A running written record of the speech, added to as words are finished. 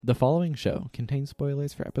The following show contains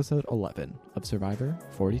spoilers for episode 11 of Survivor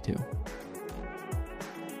 42.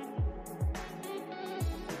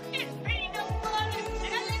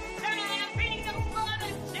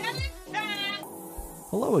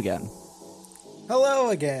 Hello again. Hello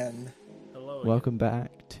again. Hello. Welcome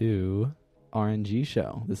back to RNG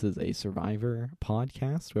Show. This is a Survivor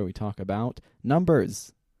podcast where we talk about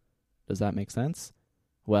numbers. Does that make sense?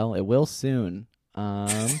 Well, it will soon.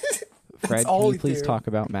 Fred, can you please talk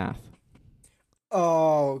about math?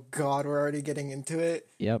 Oh, God, we're already getting into it.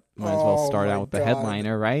 Yep, might as well start out with the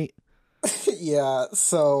headliner, right? Yeah,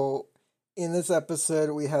 so in this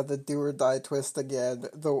episode, we had the do or die twist again.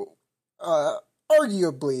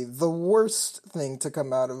 Arguably the worst thing to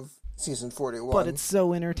come out of season 41. But it's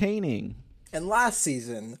so entertaining. And last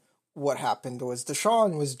season, what happened was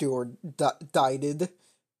Deshaun was do or died,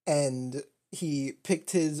 and he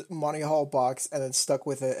picked his Monty Hall box and then stuck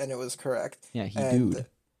with it, and it was correct. Yeah,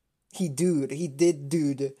 He did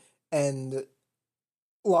dude, and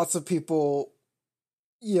lots of people,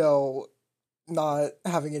 not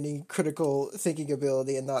having any critical thinking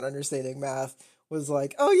ability and not understanding math was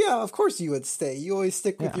like, oh yeah, of course you would stay. You always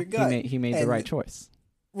stick with your gut. He made the right choice.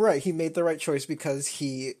 Right, he made the right choice because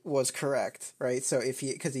he was correct, right? So if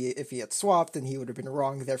he had swapped, then he would have been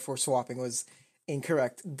wrong, therefore swapping was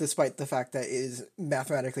incorrect, despite the fact that it is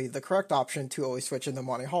mathematically the correct option to always switch in the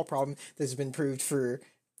Monty Hall problem. This has been proved for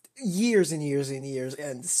years and years and years,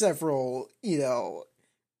 and several,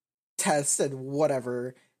 tests and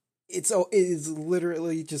whatever. It is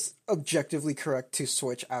literally just objectively correct to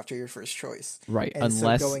switch after your first choice. Right, and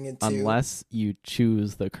unless you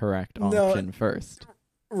choose the correct option first.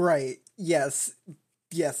 Right, yes,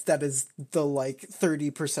 that is the,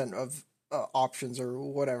 30% of options or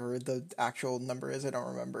whatever the actual number is, I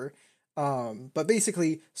don't remember. But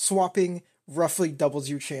basically, swapping roughly doubles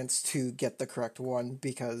your chance to get the correct one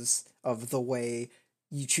because of the way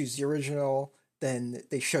you choose the original. Then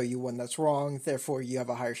they show you one that's wrong, therefore you have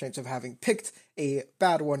a higher chance of having picked a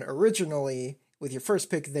bad one originally with your first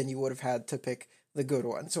pick than you would have had to pick the good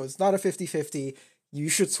one. So it's not a 50-50, you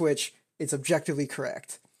should switch, it's objectively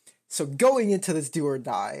correct. So going into this do or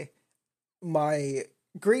die, my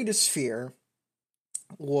greatest fear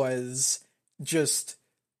was just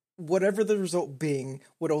whatever the result being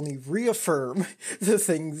would only reaffirm the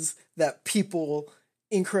things that people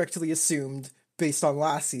incorrectly assumed based on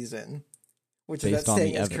last season, which is that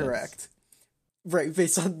staying is correct. Right,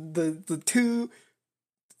 based on the two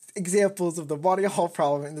examples of the Monty Hall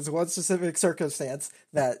problem in this one specific circumstance,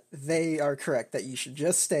 that they are correct, that you should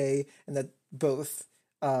just stay, and that both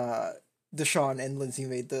Deshaun and Lindsay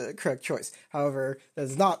made the correct choice. However, that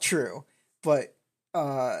is not true. But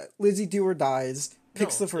Lindsay do or dies,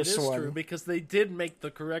 picks the first one. It is true because they did make the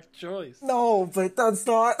correct choice. No, but that's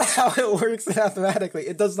not how it works mathematically.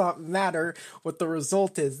 It does not matter what the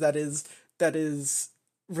result is. That is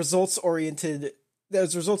results oriented. That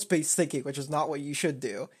is results based thinking, which is not what you should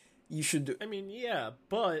do. You should. I mean, yeah,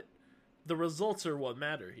 but the results are what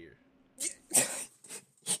matter here.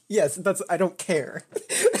 Yes, I don't care.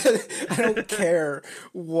 I don't care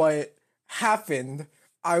what happened.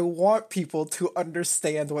 I want people to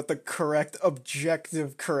understand what the correct,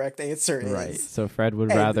 objective, correct answer is. Right. So Fred would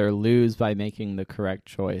rather lose by making the correct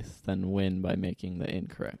choice than win by making the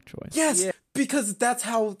incorrect choice. Yes, because that's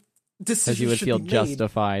how decisions you would should feel be made.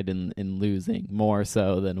 justified in losing more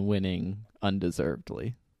so than winning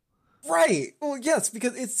undeservedly. Right. Well, yes,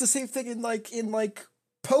 because it's the same thing in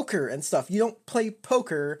poker and stuff. You don't play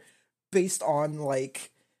poker based on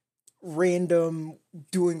random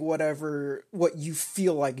doing what you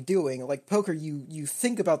feel like doing. Like poker, you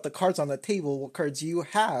think about the cards on the table, what cards you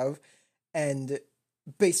have, and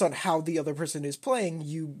based on how the other person is playing,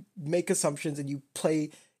 you make assumptions and you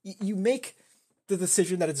make the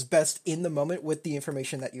decision that is best in the moment with the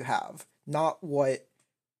information that you have, not what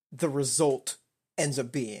the result ends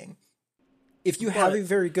up being. If you have a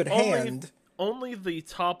very good hand... Only the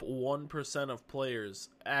top 1% of players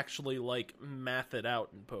actually math it out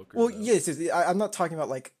in poker. Well, though. yes, I'm not talking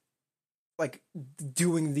about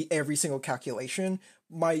doing the every single calculation.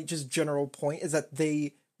 My just general point is that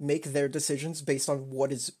they make their decisions based on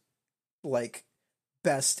what is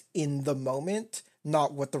best in the moment,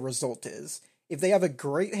 not what the result is. If they have a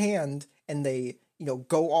great hand and they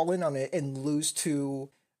go all in on it and lose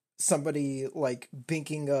to somebody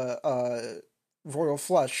binking a royal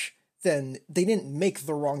flush, then they didn't make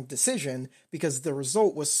the wrong decision because the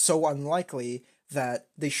result was so unlikely that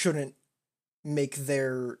they shouldn't make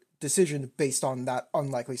their decision based on that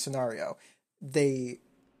unlikely scenario. They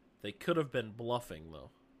could have been bluffing, though.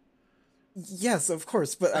 Yes, of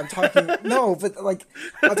course, but I'm talking no, but like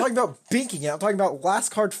I'm talking about binking it. I'm talking about last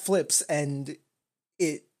card flips and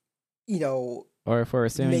it, you know, Or if we're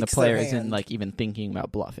assuming the makes player their isn't hand. like even thinking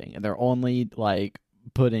about bluffing and they're only like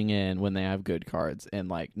putting in when they have good cards and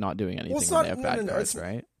like not doing anything it's when they not- have no, bad no, no, cards, it's-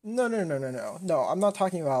 right? No. I'm not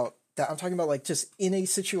talking about that. I'm talking about like just in a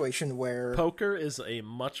situation where Poker is a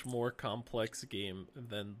much more complex game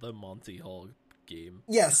than the Monty Hall game.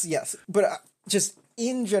 yes, but just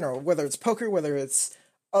in general, whether it's poker, whether it's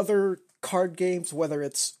other card games, whether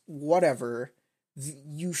it's whatever,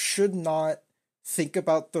 you should not think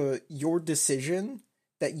about your decision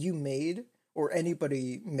that you made or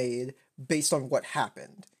anybody made based on what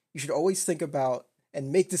happened. You should always think about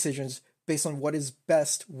and make decisions based on what is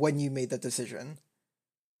best when you made that decision.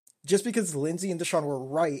 Just because Lindsay and Deshaun were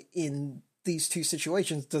right in these two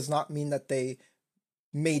situations does not mean that they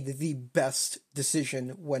made the best decision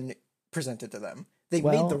when presented to them. They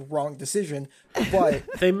Well- made the wrong decision, but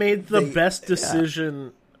They made the They- best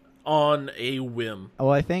decision on a whim.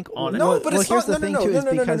 Well, I think On it. No, well, but well, it's here's not- the no, thing no, too no, is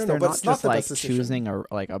no, no, because no, they're but not it's not just the like best decision. choosing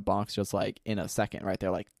a box just like in a second, right?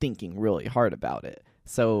 They're like thinking really hard about it.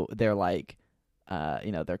 So they're like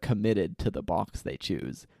they're committed to the box they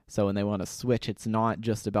choose. So when they want to switch, it's not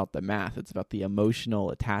just about the math, it's about the emotional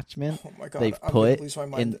attachment oh my god, they've I'm gonna put lose my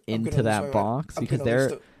mind. I'm gonna into lose that my mind. box I'm because gonna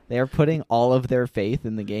lose they're putting all of their faith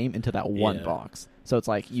in the game into that one Yeah. box. So it's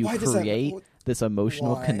like you Why does that- create this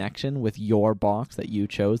emotional why? connection with your box that you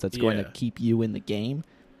chose that's going to Yeah. keep you in the game.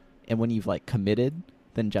 And when you've like committed,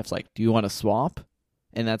 then Jeff's like, "Do you want to swap?"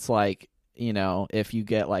 And that's like, if you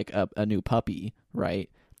get like a new puppy, right?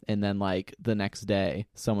 And then like the next day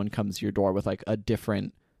someone comes to your door with like a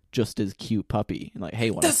different just as cute puppy and like,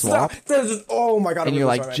 "Hey, want to That's swap?" not. That is. Oh my god! I'm And you're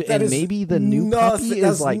gonna like, lose my mind. That and is maybe the new nothing- puppy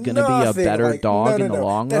that's is like going to be a nothing better like- dog no, in the no.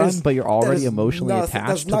 long That run, is- but you're that already is emotionally nothing. attached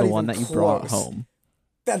That's to not the one even that you brought close. home.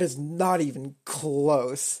 That is not even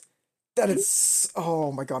close. That is.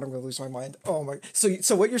 Oh my god! I'm gonna lose my mind. Oh my.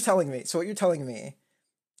 So what you're telling me? So what you're telling me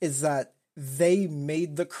is that they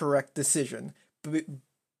made the correct decision, but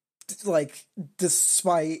like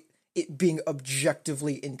despite it being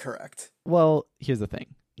objectively incorrect. Well, here's the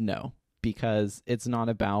thing. No, because it's not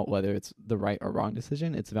about whether it's the right or wrong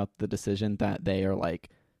decision. It's about the decision that they are like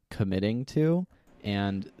committing to,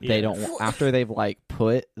 and they Yeah. don't after they've like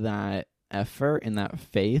put that effort and that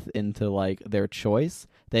faith into like their choice,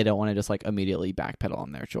 they don't want to just like immediately backpedal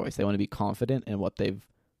on their choice. They want to be confident in what they've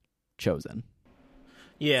chosen.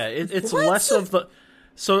 Yeah, it's What? less of the.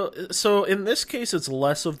 So in this case, it's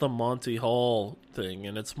less of the Monty Hall thing,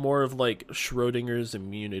 and it's more of like Schrodinger's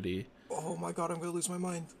immunity. Oh my god! I'm gonna lose my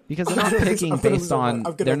mind. Because they're not I'm gonna lose- picking I'm gonna based lose my mind. on I'm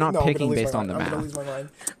gonna- they're not no, I'm gonna picking lose my based on mind. the I'm gonna math. lose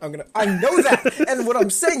my mind. I know that, and what I'm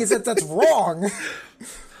saying is that that's wrong.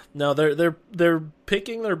 No, they're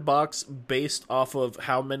picking their box based off of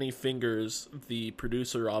how many fingers the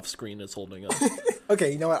producer off screen is holding up.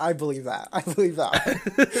 Okay, you know what? I believe that. I believe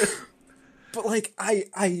that. But like,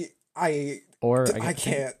 Or I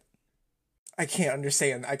can't. I can't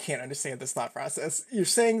understand. I can't understand this thought process. You're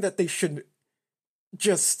saying that they should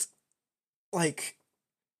just like.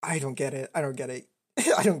 I don't get it. I don't get it.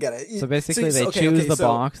 I don't get it. So basically, they okay, choose okay, the so-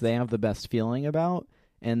 box they have the best feeling about,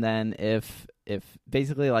 and then if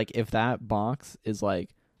basically like if that box is like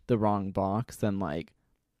the wrong box, then like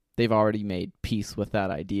they've already made peace with that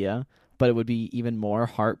idea. But it would be even more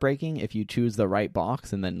heartbreaking if you choose the right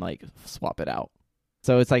box and then like swap it out.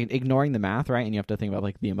 So it's like ignoring the math, right? And you have to think about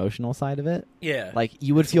like the emotional side of it. Yeah, Like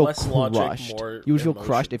you would It's feel less logic, crushed. more You would feel emotion.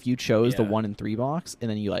 crushed if you chose the Yeah. 1 and 3 box and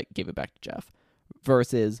then you like gave it back to Jeff.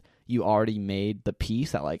 Versus you already made the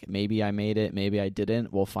piece that like maybe I made it, maybe I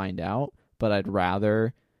didn't. We'll find out. But I'd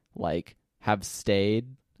rather like have stayed.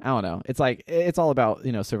 I don't know. It's like it's all about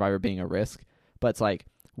Survivor being a risk. But it's like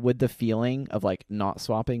would the feeling of like not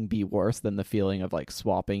swapping be worse than the feeling of like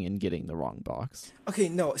swapping and getting the wrong box? Okay,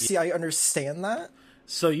 no. See, I understand that.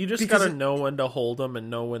 So you just Because gotta it- know when to hold them and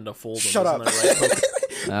know when to fold them. Shut isn't up. that right,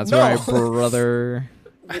 Poker? That's No. right, brother.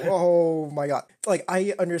 Oh my god! Like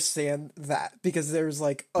I understand that because there's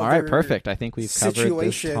like All other right, perfect. I think we've covered this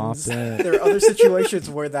situations. topic. There are other situations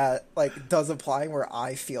where that like does apply where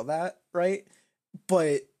I feel that, right?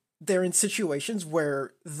 But they're in situations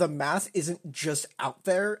where the math isn't just out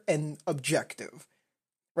there and objective,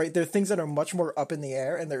 right? There are things that are much more up in the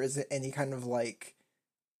air, and there isn't any kind of like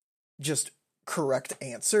just correct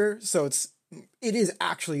answer. So it is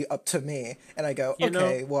actually up to me, and I go, You know-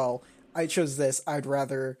 okay, well, I chose this. I'd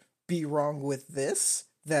rather be wrong with this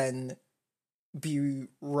than be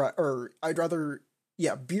right, or I'd rather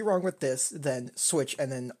be wrong with this than switch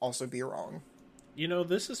and then also be wrong.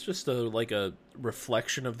 This is just a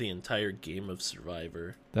reflection of the entire game of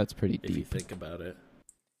Survivor, That's pretty if you deep. think about it.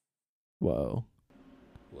 Whoa.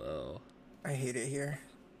 Whoa. I hate it here.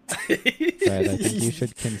 Fred, I think you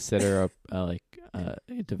should consider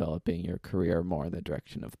developing your career more in the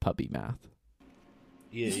direction of puppy math.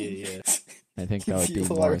 Yeah. I think that would be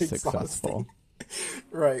People more are successful.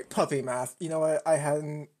 Right, puppy math. You know what? I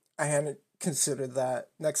hadn't considered that.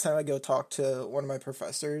 Next time I go talk to one of my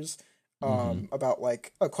professors about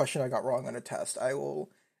like a question I got wrong on a test, I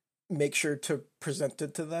will make sure to present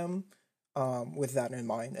it to them with that in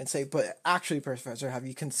mind and say, but actually, professor, have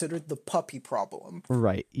you considered the puppy problem?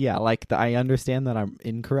 Right. Yeah, like I understand that I'm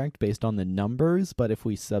incorrect based on the numbers, but if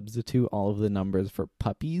we substitute all of the numbers for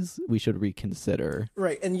puppies, we should reconsider.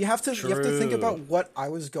 Right, and you have to think True. about what I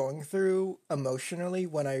was going through emotionally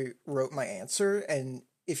when I wrote my answer, and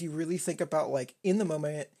if you really think about like in the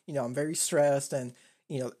moment, you know, I'm very stressed, and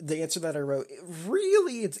you know, the answer that I wrote,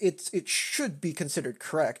 it should be considered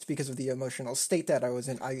correct because of the emotional state that I was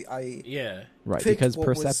in. Yeah. Right, picked because what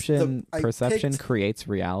was perception I perception picked- creates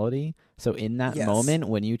reality. So in that Yes. moment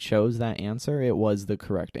when you chose that answer, it was the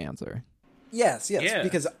correct answer. Yes, Yeah.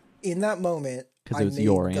 because in that moment, 'Cause I it was made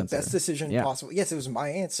your the answer. best decision Yeah. possible. Yes, it was my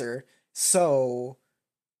answer, so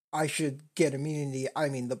I should get immunity. I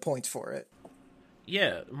mean, the points for it.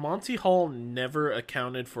 Yeah, Monty Hall never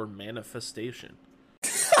accounted for manifestation.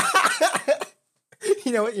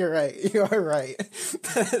 You know what? You're right. You are right.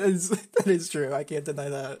 That is true. I can't deny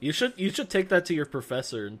that. You should take that to your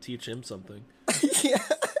professor and teach him something. Yeah.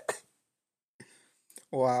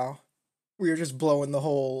 Wow. We were just blowing the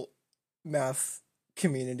whole math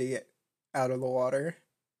community out of the water.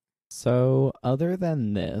 So other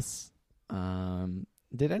than this,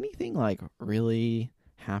 did anything like really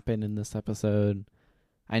happen in this episode?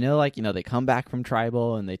 I know, like, you know, they come back from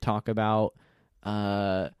Tribal and they talk about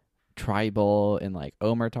Tribal, and like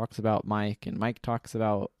Omer talks about Mike, and Mike talks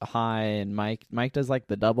about High, and Mike does like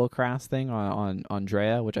the double crass thing on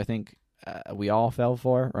Andrea, which I think we all fell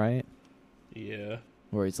for, right? Yeah.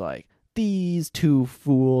 Where he's like, these two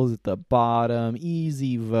fools at the bottom,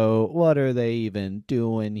 easy vote. What are they even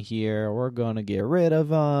doing here? We're going to get rid of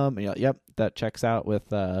them. And yep, that checks out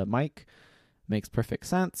with Mike. Makes perfect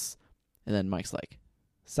sense. And then Mike's like,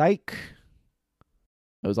 psych.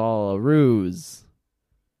 It was all a ruse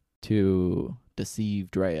to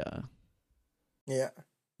deceive Drea. Yeah.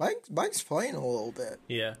 Mike's playing a little bit.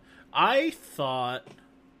 Yeah. I thought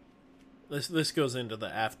this goes into the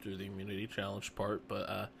after the immunity challenge part,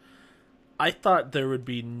 but I thought there would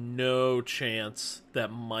be no chance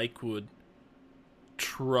that Mike would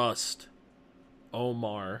trust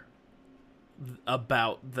Omar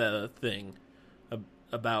about the thing,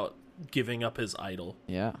 about giving up his idol.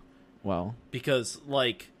 Yeah. Well, Because,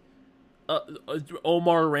 like,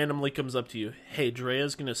 Omar randomly comes up to you, hey,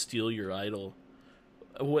 Drea's gonna steal your idol.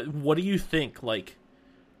 What do you think? Like,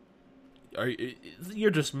 you're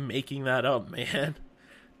just making that up, man.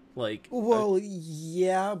 Like, Well,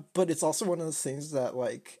 yeah, but it's also one of those things that,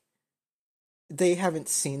 like, they haven't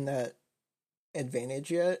seen that advantage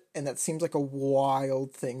yet, and that seems like a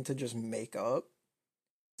wild thing to just make up.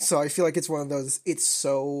 So I feel like it's one of those, it's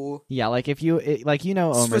so... yeah, like if you, like, you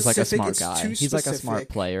know, Omer's like a Specific, smart it's guy. too He's like a smart specific.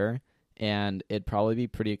 player, and it'd probably be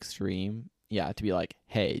pretty extreme. Yeah, to be like,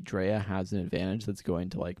 hey, Drea has an advantage that's going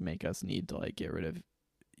to like make us need to like get rid of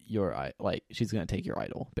your like she's going to take your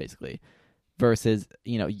idol basically, versus,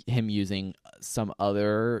 you know, him using some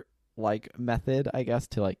other like method, I guess,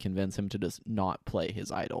 to like convince him to just not play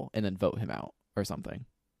his idol and then vote him out or something.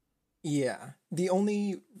 Yeah. The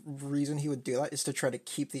only reason he would do that is to try to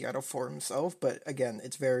keep the idol for himself, but again,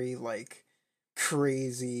 it's very, like,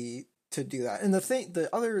 crazy to do that. And the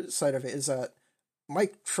other side of it is that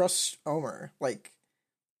Mike trusts Omer. Like,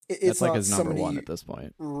 it's That's like not his number somebody, one at this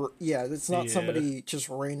point. Yeah, it's not Yeah. somebody just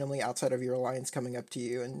randomly outside of your alliance coming up to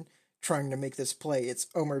you and trying to make this play. It's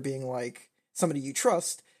Omer being like somebody you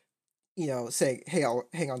trust, you know, saying, hey, I'll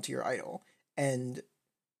hang on to your idol. And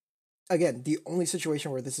again, the only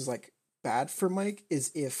situation where this is like bad for Mike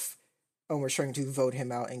is if Omer's trying to vote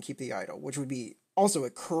him out and keep the idol, which would be also a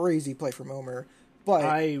crazy play from Omer. But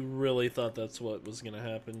I really thought that's what was gonna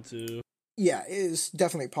happen too. yeah, it is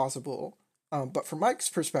definitely possible. But from Mike's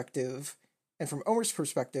perspective and from Omer's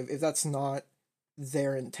perspective, if that's not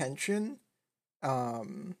their intention,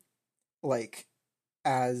 like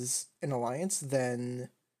as an alliance, then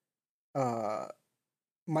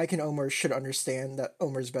Mike and Omer should understand that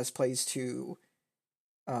Omer's best play is to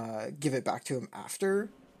give it back to him after.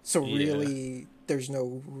 So Yeah. really, there's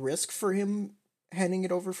no risk for him handing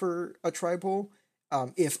it over for a tribal.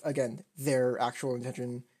 If again their actual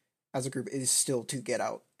intention as a group is still to get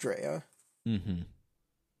out Drea. Mm-hmm.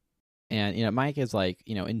 And, you know, Mike is like,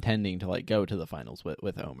 you know, intending to like go to the finals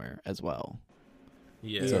with Omer as well.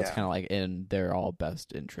 Yeah. So it's Yeah. kind of like in their all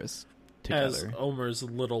best interest As together. Omer's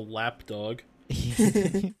little lapdog.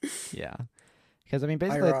 Yeah. Because, I mean,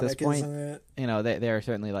 basically at this Ironic, point, isn't it? you know, they are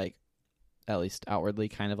certainly, like, at least outwardly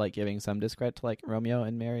kind of, like, giving some discredit to, like, Romeo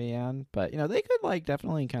and Marianne. But, you know, they could, like,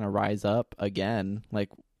 definitely kind of rise up again, like,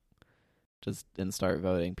 just and start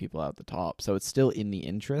voting people out the top. So it's still in the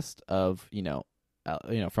interest of,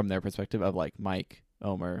 from their perspective of, like, Mike,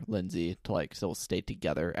 Omer, Lindsay to, like, still stay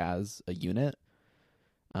together as a unit.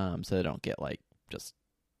 So they don't get, like, just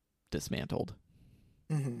dismantled.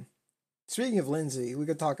 Mm-hmm. Speaking of Lindsay, we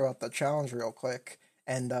could talk about the challenge real quick,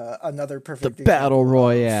 and another The perfect Battle example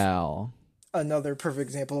Royale. another perfect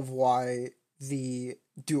example of why the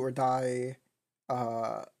do or die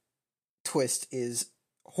twist is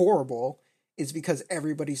horrible is because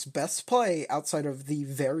everybody's best play outside of the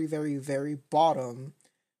very, very, very bottom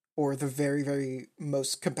or the very, very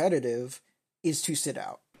most competitive is to sit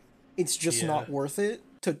out. It's just not worth it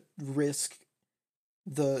to risk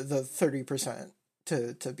the 30%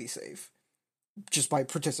 to be safe just by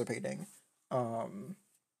participating.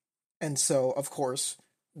 And so, of course,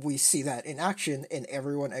 we see that in action, and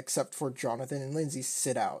everyone except for Jonathan and Lindsay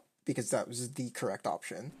sit out because that was the correct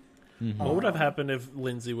option. Mm-hmm. What would have happened if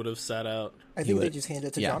Lindsay would have sat out I think they just hand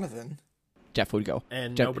it to Jonathan. Jeff would go.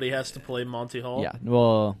 and Jeff, nobody has to play Monty Hall? Yeah,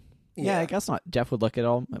 well, Yeah. I guess not. Jeff would look at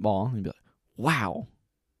all and be like, wow.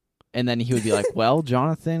 And then he would be like, well,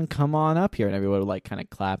 Jonathan, come on up here. And everyone would, like, kind of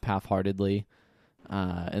clap half-heartedly.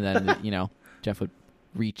 And then, Jeff would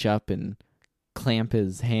reach up and clamp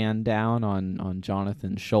his hand down on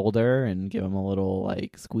Jonathan's shoulder and give him a little,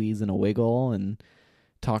 like, squeeze and a wiggle and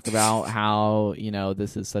talk about how,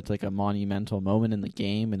 this is such, like, a monumental moment in the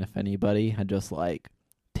game. And if anybody had just, like,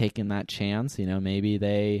 taken that chance, maybe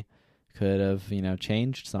they could have,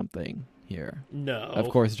 changed something here. No. Of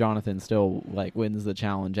course, Jonathan still, like, wins the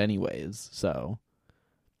challenge anyways, so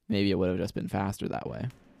maybe it would have just been faster that way.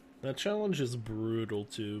 That challenge is brutal,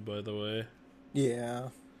 too, by the way. Yeah.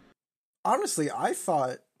 Honestly, I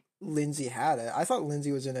thought Lindsay had it. I thought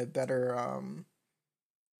Lindsay was in a better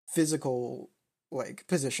physical, like,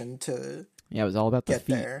 position to Yeah, it was all about the get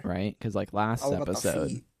feet, there. right? Because, like, last All about the episode,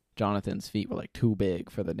 feet. Jonathan's feet were, like, too big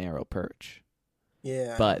for the narrow perch.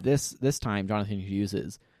 Yeah. But this time, Jonathan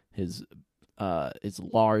uses his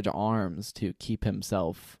large arms to keep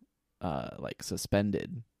himself, like,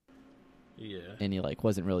 suspended. Yeah. And he, like,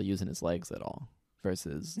 wasn't really using his legs at all.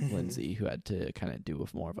 Versus Mhm. Lindsay, who had to kind of do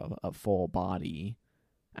more of a full body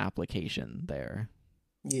application there.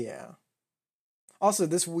 Yeah. Also,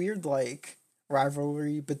 this weird, like,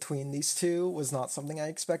 rivalry between these two was not something I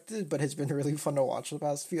expected, but has been really fun to watch the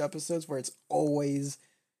past few episodes where it's always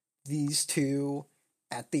these two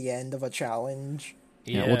at the end of a challenge.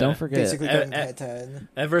 Yeah, well, don't forget. Basically going head-to-head.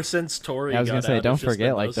 Ever since Tori I was got gonna say, out, don't it's just forget,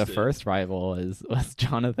 been like, those the two. first rival was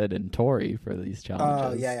Jonathan and Tori for these Oh,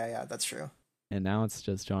 challenges. yeah, that's true. And now it's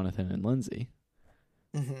just Jonathan and Lindsay.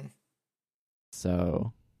 Mm-hmm.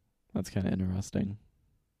 So that's kind of interesting.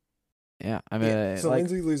 Yeah, I mean, Yeah. So like,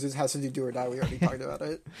 Lindsay loses, has to do or die. We already talked about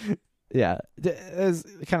it. yeah, there's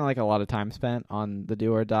kind of like a lot of time spent on the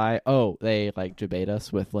do or die. Oh, they like debate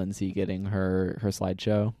us with Lindsay getting her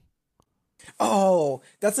slideshow. Oh,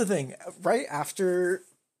 that's the thing. Right after,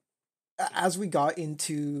 as we got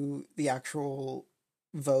into the actual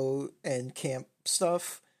vote and camp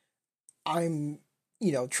stuff, I'm,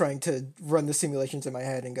 trying to run the simulations in my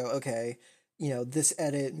head and go, okay, this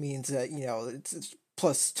edit means that, it's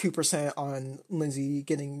plus 2% on Lindsay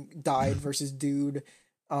getting died versus dude,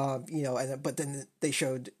 but then they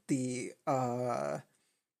showed the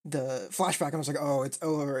flashback and I was like, oh, it's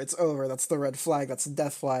over. That's the red flag. That's the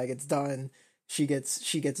death flag. It's done. She gets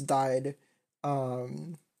died.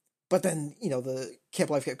 But then, the camp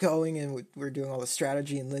life kept going and we were doing all the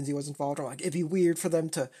strategy and Lindsay was involved. I'm like, it'd be weird for them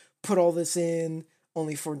to put all this in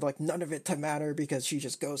only for, like, none of it to matter because she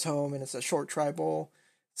just goes home and it's a short tribal.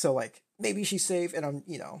 So, like, maybe she's safe and I'm,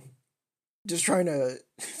 just trying to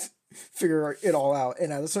figure it all out.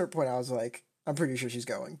 And at a certain point I was like, I'm pretty sure she's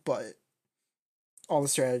going, but all the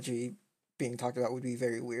strategy being talked about would be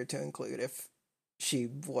very weird to include if she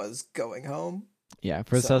was going home. Yeah,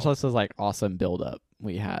 for So- such as like awesome build up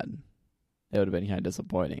we had, it would have been kind of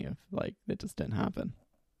disappointing if like it just didn't happen.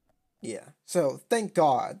 Yeah. So thank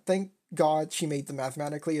God she made the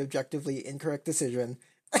mathematically objectively incorrect decision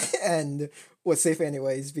and was safe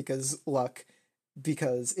anyways because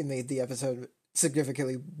it made the episode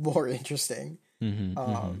significantly more interesting.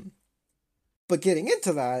 Mm-hmm, But getting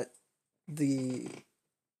into that, the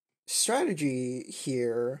strategy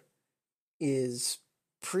here is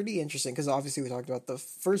pretty interesting because obviously we talked about the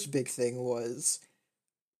first big thing was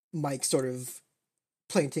Mike sort of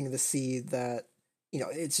planting the seed that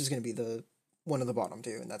it's just going to be the one of the bottom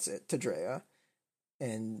two, and that's it, to Drea,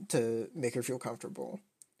 and to make her feel comfortable.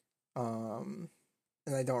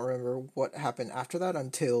 And I don't remember what happened after that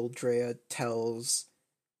until Drea tells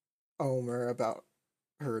Omer about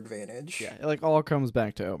her advantage. Yeah, it like all comes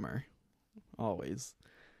back to Omer. Always.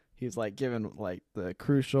 He's like given like the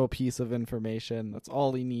crucial piece of information. That's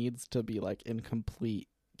all he needs to be like in complete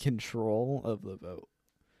control of the vote.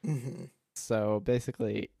 Mm-hmm. So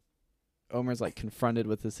basically, Omer's like confronted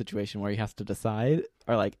with this situation where he has to decide,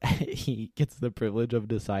 or like he gets the privilege of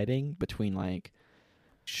deciding between like,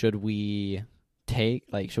 should we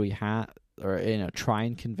try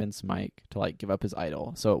and convince Mike to like give up his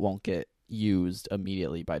idol so it won't get used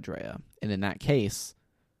immediately by Drea. And in that case,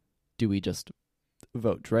 do we just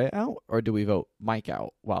vote Drea out, or do we vote Mike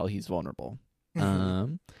out while he's vulnerable? Mm-hmm.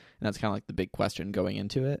 And that's kind of like the big question going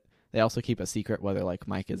into it. They also keep a secret whether like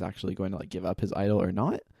Mike is actually going to like give up his idol or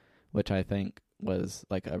not, which I think was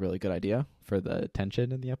like a really good idea for the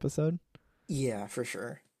tension in the episode. Yeah, for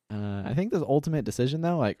sure. I think the ultimate decision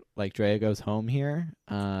though, like Drea goes home here,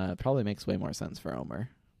 probably makes way more sense for Omer.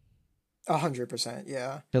 100%,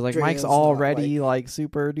 yeah. Because like Drea's Mike's not, already like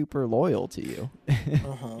super duper loyal to you.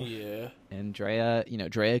 Uh-huh. Yeah. And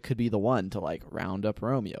Drea could be the one to like round up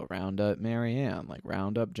Romeo, round up Marianne, like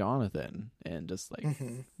round up Jonathan, and just like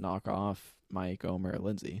knock off Mike, Omer,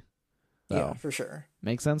 Lindsay. So, Yeah, for sure.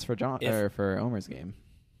 makes sense for for Omer's game.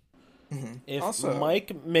 Mm-hmm. If Also,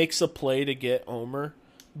 Mike makes a play to get Omer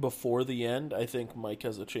before the end, I think Mike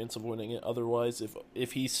has a chance of winning it. Otherwise,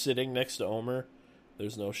 if he's sitting next to Omer,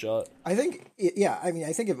 there's no shot. I think, I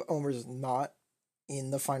think if Omer's not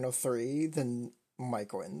in the final three, then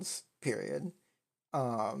Mike wins, period.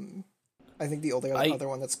 I think the only other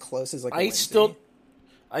one that's close is like Lindsay.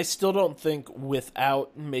 I still don't think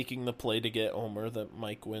without making the play to get Omer that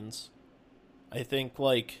Mike wins. I think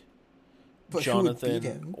like But who would beat Jonathan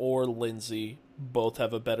him? or Lindsay both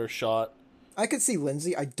have a better shot. I could see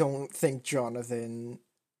Lindsay. I don't think Jonathan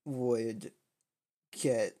would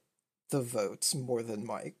get the votes more than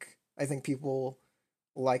Mike. I think people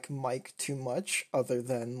like Mike too much, other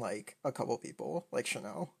than like a couple people like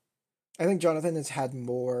Chanel. I think Jonathan has had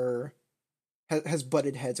more, has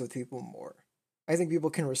butted heads with people more. I think people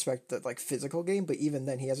can respect the like physical game, but even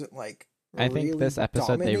then, he hasn't like. I think really this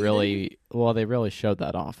episode they dominated. really showed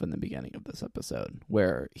that off in the beginning of this episode,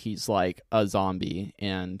 where he's like a zombie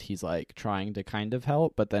and he's like trying to kind of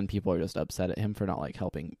help, but then people are just upset at him for not like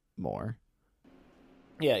helping more.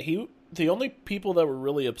 Yeah, the only people that were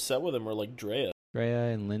really upset with him were like Drea. Drea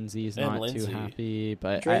and Lindsay's And not Lindsay. too happy,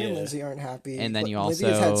 but Dre and Lindsay aren't happy. And then you Lindsay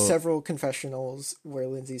has had also- several confessionals where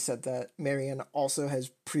Lindsay said that Marianne also has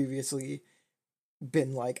previously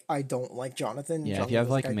been like, I don't like Jonathan. yeah, Jonathan if you have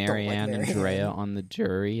was like "I don't Marianne and Marianne." Drea on the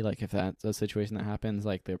jury, like if that's a situation that happens,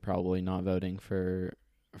 like they're probably not voting for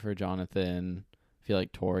Jonathan. I feel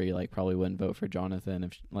like Tori like probably wouldn't vote for Jonathan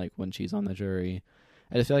if like when she's on the jury.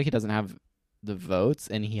 I just feel like he doesn't have the votes,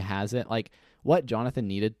 and he hasn't like what Jonathan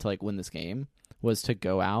needed to like win this game was to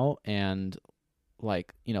go out and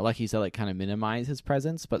like like he said, like kind of minimize his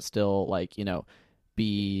presence, but still like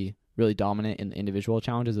be really dominant in individual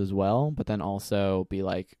challenges as well, but then also be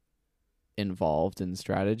like involved in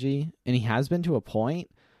strategy. And he has been to a point,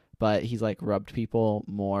 but he's like rubbed people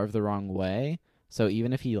more of the wrong way. So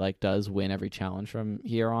even if he like does win every challenge from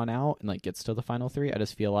here on out and like gets to the final three, I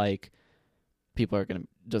just feel like people are gonna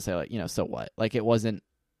just say like, so what? Like it wasn't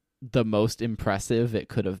the most impressive it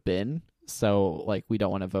could have been. So like we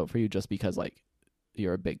don't want to vote for you just because like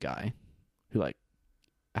you're a big guy who like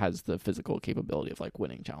has the physical capability of like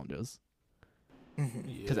winning challenges.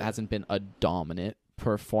 Because it hasn't been a dominant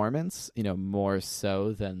performance, more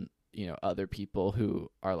so than other people who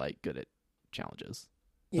are like good at challenges.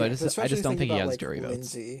 So I just don't think he has jury votes.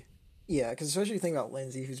 Lindsay. Yeah, because especially think about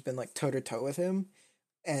Lindsay, who's been like toe to toe with him,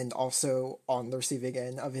 and also on the receiving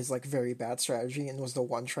end of his like very bad strategy, and was the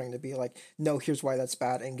one trying to be like, no, here's why that's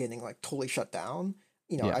bad, and getting like totally shut down.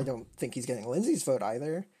 Yeah. I don't think he's getting Lindsay's vote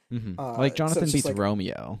either. Like Jonathan it's just beats like-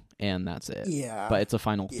 Romeo, and that's it. Yeah, But it's a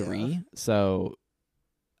final Yeah. three, so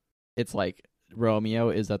it's like Romeo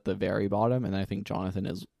is at the very bottom, and I think Jonathan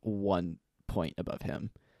is 1 point above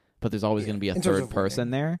him. But there's always Yeah, going to be a in terms third of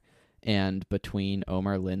person winning. there, and between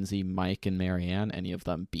Omer, Lindsay, Mike, and Marianne, any of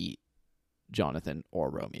them beat Jonathan or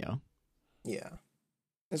Romeo. Yeah.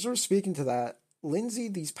 And sort of speaking to that, Lindsay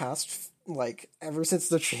these past, like, ever since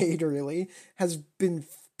the trade really, has been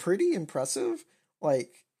pretty impressive.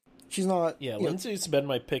 Like, she's not... Yeah, you know, Lindsay's been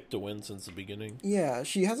my pick to win since the beginning. yeah,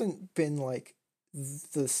 she hasn't been, like,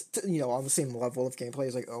 this, on the same level of gameplay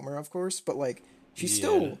as, like, Omer, of course, but, like, she's Yeah.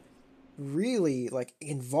 still really, like,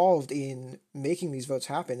 involved in making these votes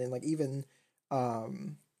happen, and, like, even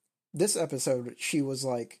This episode, she was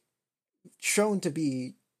like shown to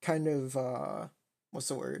be kind of what's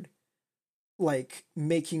the word? Like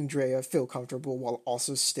making Drea feel comfortable while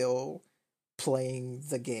also still playing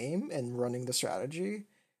the game and running the strategy.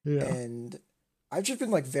 Yeah. And I've just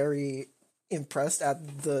been like very impressed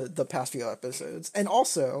at the past few episodes. And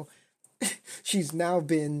also she's now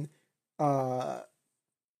been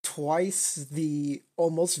twice the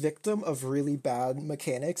almost victim of really bad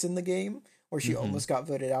mechanics in the game, where she almost got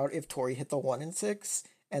voted out if Tori hit the 1 in 6,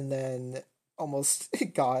 and then almost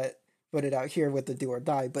got voted out here with the do or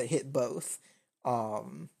die, but hit both.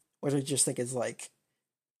 Which I just think is like,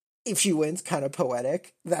 if she wins, kind of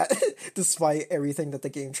poetic, that despite everything that the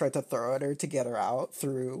game tried to throw at her to get her out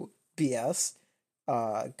through BS,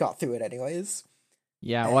 got through it anyways.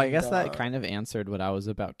 Yeah, well, I guess that kind of answered what I was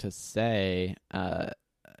about to say. I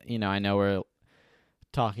know we're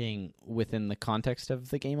talking within the context of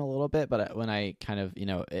the game a little bit, but when I kind of,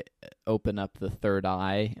 open up the third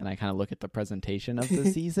eye and I kind of look at the presentation of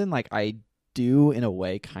the season, like I do in a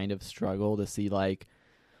way kind of struggle to see like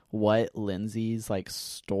what Lindsay's like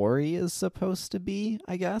story is supposed to be,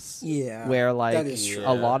 I guess. Yeah. Where like that is true.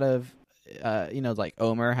 a lot of like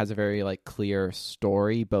Omer has a very like clear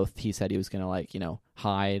story. Both he said he was gonna like,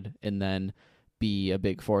 hide and then be a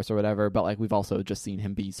big force or whatever, but like we've also just seen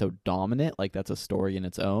him be so dominant, like that's a story in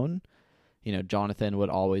its own. Jonathan would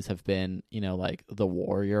always have been, like the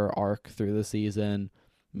warrior arc through the season.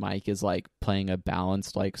 Mike is like playing a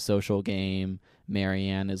balanced like social game.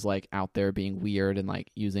 Marianne is like out there being weird and like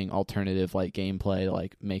using alternative like gameplay to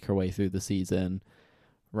like make her way through the season,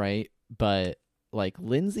 right? But like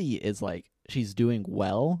Lindsay is like, she's doing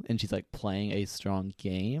well and she's like playing a strong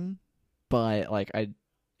game, but like I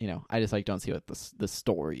just like don't see what the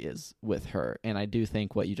story is with her. And I do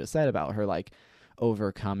think what you just said about her like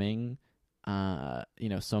overcoming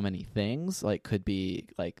so many things like could be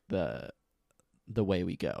like the way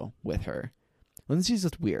we go with her. Lindsay's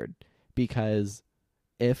just weird because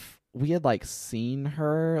if we had like seen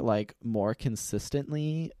her like more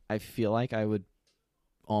consistently, I feel like I would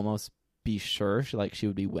almost be sure she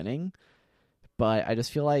would be winning. But I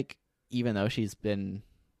just feel like even though she's been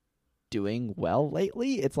doing well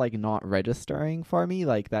lately, it's like not registering for me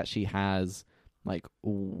like that she has like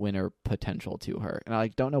winner potential to her, and I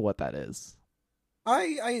like don't know what that is.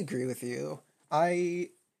 I agree with you. I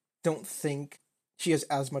don't think she has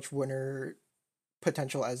as much winner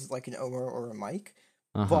potential as like an Omer or a Mike,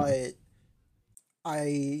 but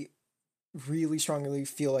I really strongly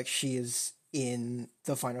feel like she is in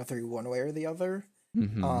the final 3 one way or the other.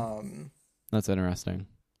 That's interesting.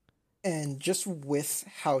 And just with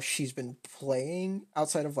how she's been playing,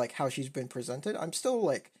 outside of like how she's been presented, I'm still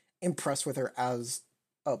like impressed with her as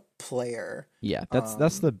a player. Yeah,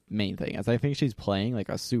 that's the main thing. As I think she's playing like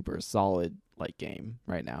a super solid like game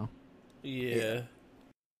right now. Yeah.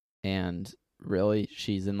 And really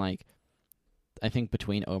she's in like, I think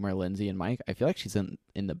between Omer, Lindsay, and Mike, I feel like she's in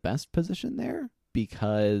the best position there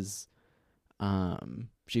because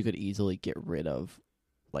she could easily get rid of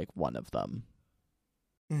like one of them.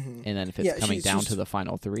 And then if it's coming down to the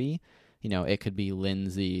final 3, it could be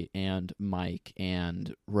Lindsay and Mike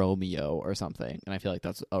and Romeo or something. And I feel like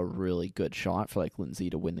that's a really good shot for like Lindsay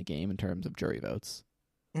to win the game in terms of jury votes.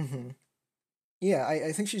 Yeah,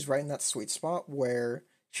 I think she's right in that sweet spot where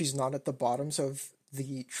she's not at the bottom. So if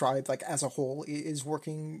the tribe like as a whole is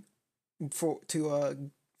working to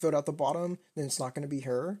vote out the bottom, then it's not going to be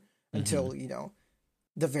her until,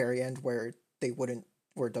 the very end where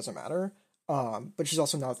it doesn't matter. But she's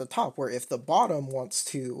also not at the top, where if the bottom wants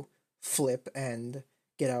to flip and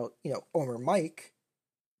get out, Omer Mike,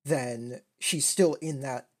 then she's still in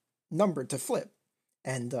that number to flip.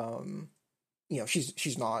 And,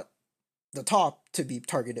 she's not the top to be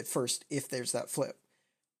targeted first if there's that flip.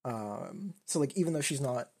 So, like, even though she's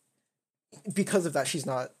not, because of that, she's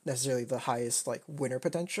not necessarily the highest, like, winner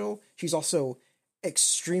potential, she's also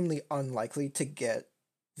extremely unlikely to get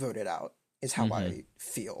voted out, is how I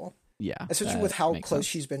feel. Yeah. Especially with how close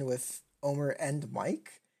she's been with Omer and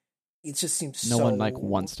Mike. It just seems no one like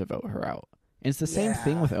wants to vote her out. And it's the same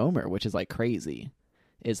thing with Omer, which is like crazy.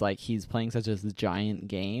 Is like he's playing such a giant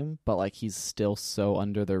game, but like he's still so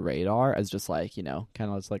under the radar as just like, kind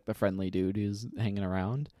of just like the friendly dude who's hanging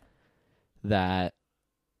around, that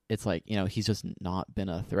it's like, he's just not been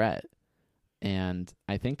a threat. And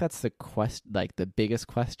I think that's the biggest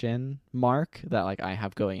question mark that like I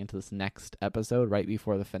have going into this next episode right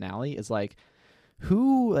before the finale is like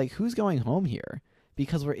who's going home here?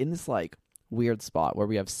 Because we're in this like weird spot where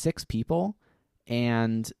we have 6 people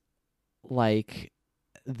and like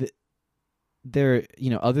they're,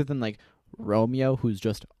 other than like Romeo, who's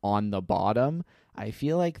just on the bottom, I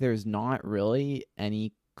feel like there's not really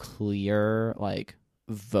any clear like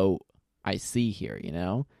vote I see here, you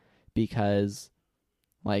know? Because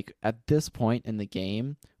like at this point in the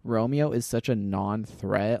game, Romeo is such a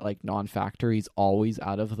non-threat, like non-factor. He's always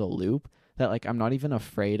out of the loop that like I'm not even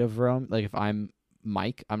afraid of Like if I'm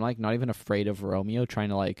Mike, I'm like not even afraid of Romeo trying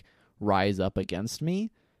to like rise up against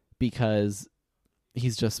me because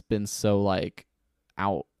he's just been so like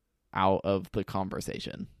out of the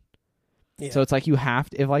conversation. Yeah. So it's like you have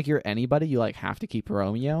to, if like you're anybody, you like have to keep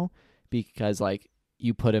Romeo because like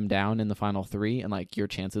you put him down in the final 3 and like your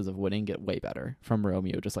chances of winning get way better from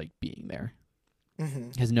Romeo just like being there.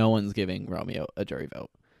 Because no one's giving Romeo a jury vote.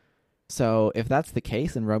 So if that's the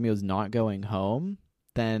case and Romeo's not going home,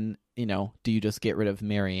 then, you know, do you just get rid of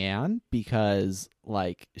Marianne because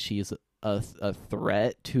like she's a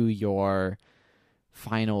threat to your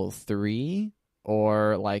final 3?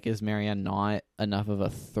 Or like is Marianne not enough of a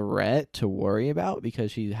threat to worry about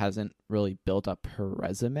because she hasn't really built up her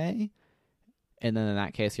resume? And then in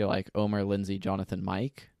that case, you're like Omar, Lindsay, Jonathan,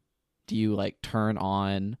 Mike. Do you like turn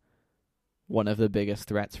on one of the biggest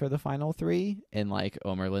threats for the final 3 in like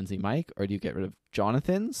Omar, Lindsay, Mike? Or do you get rid of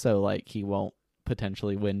Jonathan so like he won't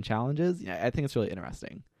potentially win challenges? Yeah, I think it's really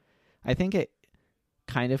interesting. I think it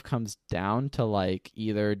kind of comes down to like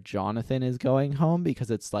either Jonathan is going home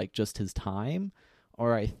because it's like just his time,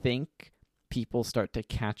 or I think people start to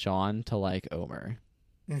catch on to like Omar.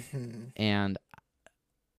 And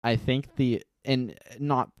I think and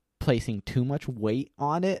not placing too much weight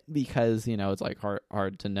on it because, you know, it's like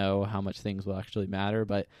hard to know how much things will actually matter.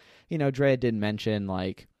 But, you know, Drea did mention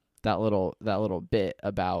like that little bit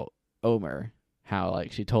about Omar, how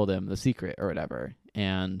like she told him the secret or whatever.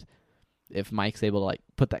 And if Mike's able to like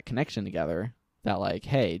put that connection together that like,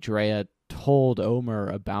 hey, Drea told Omar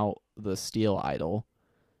about the steel idol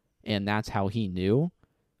and that's how he knew,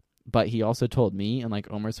 but he also told me, and like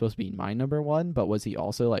Omar's supposed to be my number 1, but was he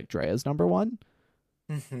also like Drea's number 1?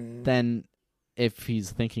 Then if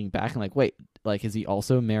he's thinking back and like, wait, like is he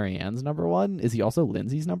also Marianne's number 1? Is he also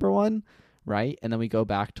Lindsay's number 1? Right? And then we go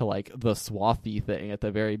back to like the Swathy thing at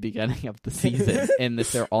the very beginning of the season and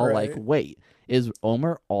if they're all Right. like, wait, is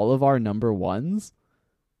Omar all of our number 1s?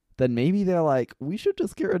 Then maybe they're like, we should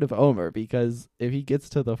just get rid of Omar because if he gets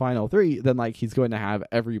to the final 3, then like he's going to have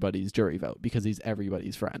everybody's jury vote because he's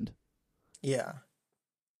everybody's friend. Yeah.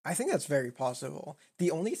 I think that's very possible. The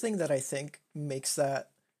only thing that I think makes that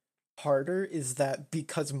harder is that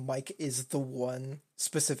because Mike is the one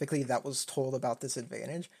specifically that was told about this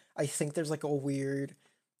advantage, I think there's like a weird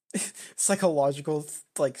psychological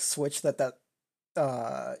like switch that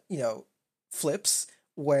you know, flips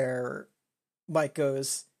where Mike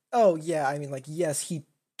goes, "Oh yeah, I mean like yes, he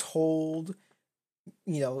told,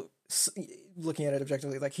 you know, looking at it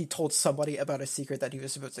objectively, like he told somebody about a secret that he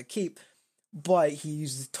was supposed to keep, but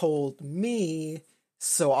he's told me,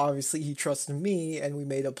 so obviously he trusts me and we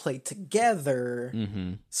made a play together."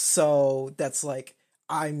 So that's like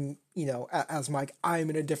I'm, you know, as Mike, I'm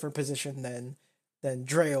in a different position than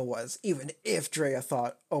Drea was. Even if Drea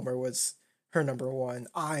thought Omar was her number 1,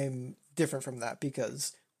 I'm different from that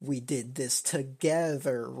because we did this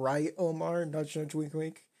together, right, Omar? Nudge, nudge, wink,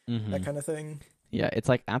 wink. That kind of thing. Yeah, it's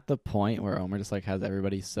like at the point where Omar just like has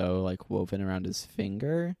everybody so like woven around his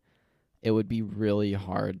finger, it would be really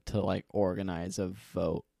hard to like organize a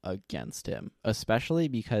vote against him, especially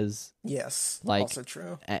because Yes, like also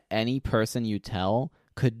true. Any person you tell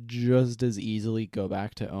could just as easily go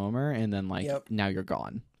back to Omar and then like now you're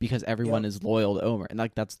gone because everyone is loyal to Omar, and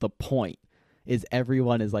like that's the point, is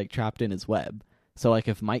everyone is like trapped in his web. So like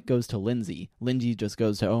if Mike goes to Lindsay just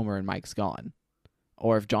goes to Omar and Mike's gone.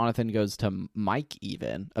 Or if Jonathan goes to Mike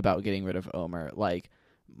even about getting rid of Omar, like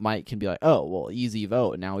Mike can be like, oh, well, easy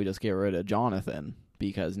vote. Now we just get rid of Jonathan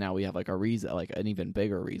because now we have like a reason, like an even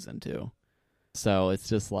bigger reason to. So it's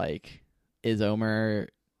just like, is Omar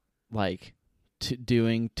like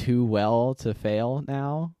doing too well to fail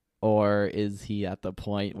now? Or is he at the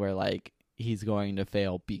point where like he's going to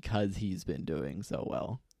fail because he's been doing so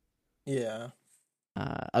well? Yeah.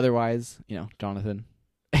 Otherwise, you know, Jonathan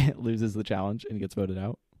loses the challenge and gets voted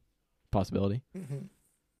out. Possibility.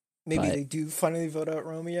 Maybe they do finally vote out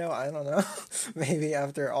Romeo. I don't know. Maybe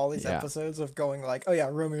after all these episodes of going like, oh yeah,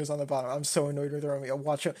 Romeo's on the bottom. I'm so annoyed with Romeo.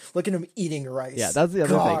 Watch him. Look at him eating rice. Yeah, that's the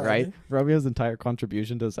other thing, right? Romeo's entire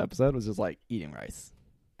contribution to this episode was just like eating rice.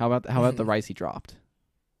 How about the rice he dropped?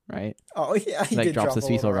 Right? Oh yeah, he like did drops drop the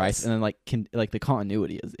sweet rice, and then like the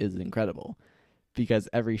continuity is incredible. Because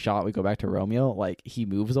every shot we go back to Romeo, like he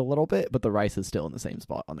moves a little bit, but the rice is still in the same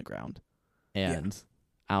spot on the ground. And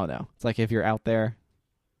I don't know. It's like if you're out there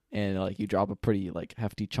and like you drop a pretty like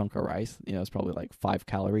hefty chunk of rice, it's probably like 5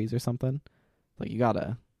 calories or something. Like you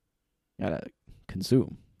gotta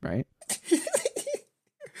consume, right?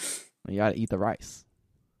 You gotta eat the rice.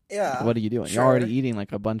 Yeah. Like, what are you doing? Sure. You're already eating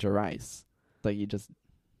like a bunch of rice. Like you just,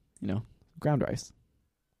 ground rice.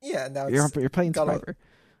 Yeah, now You're it's playing got Survivor.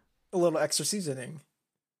 a little extra seasoning.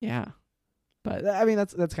 Yeah. But I mean,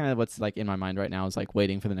 that's kind of what's like in my mind right now is like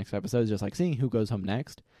waiting for the next episode, just like seeing who goes home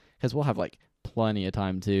next, because we'll have like plenty of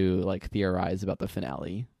time to like theorize about the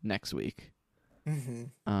finale next week.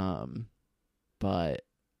 Mm-hmm. But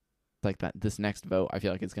like this next vote, I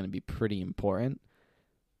feel like it's going to be pretty important.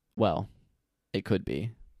 Well, it could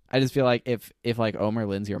be. I just feel like if like Omer,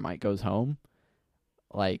 Lindsay, or Mike goes home,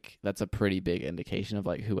 like that's a pretty big indication of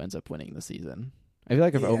like who ends up winning the season. I feel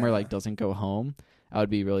like if Omer like doesn't go home, I would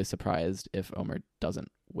be really surprised if Omer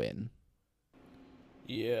doesn't win.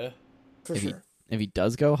 Yeah. For sure. If he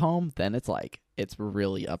does go home, then it's like it's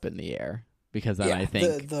really up in the air, because then I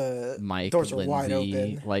think the Mike, doors are wide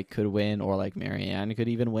Lindsay open. like could win, or like Marianne could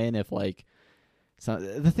even win if like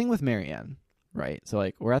the thing with Marianne, right? So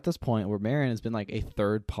like we're at this point where Marianne has been like a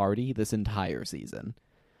third party this entire season,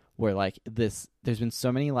 where like there's been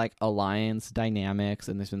so many like alliance dynamics,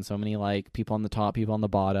 and there's been so many like people on the top, people on the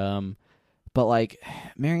bottom. But like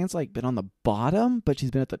Marianne's like been on the bottom, but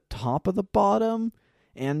she's been at the top of the bottom,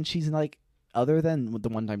 and she's like, other than the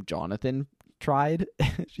one time Jonathan tried,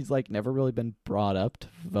 she's like never really been brought up to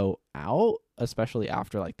vote out, especially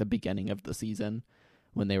after like the beginning of the season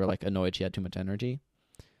when they were like annoyed she had too much energy.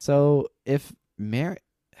 So if Marianne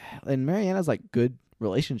has like good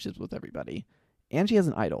relationships with everybody, and she has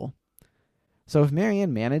an idol. So if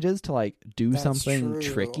Marianne manages to like do something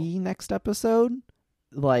tricky next episode,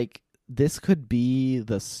 like this could be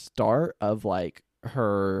the start of like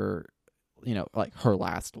her, like her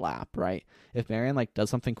last lap, right? If Marianne like does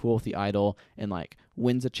something cool with the idol and like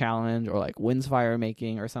wins a challenge or like wins fire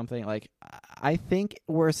making or something, like I think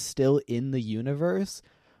we're still in the universe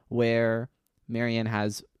where Marianne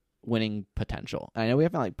has winning potential. I know we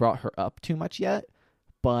haven't like brought her up too much yet,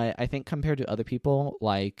 but I think compared to other people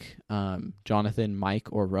like Jonathan,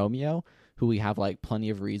 Mike, or Romeo, who we have like plenty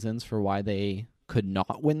of reasons for why they could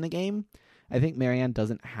not win the game, I think Marianne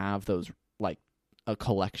doesn't have those like a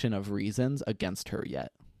collection of reasons against her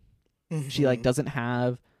yet. Mm-hmm.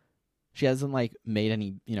 She hasn't like made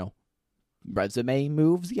any, resume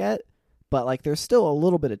moves yet, but like there's still a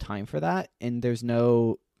little bit of time for that, and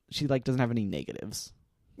she like doesn't have any negatives.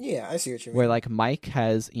 Yeah, I see what you mean. Where like Mike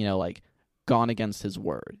has, like gone against his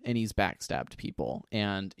word and he's backstabbed people,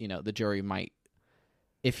 and the jury might,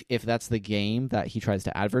 if that's the game that he tries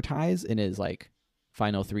to advertise in his like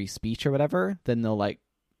final 3 speech or whatever, then they'll like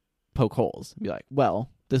poke holes and be like, well,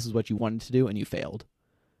 this is what you wanted to do and you failed.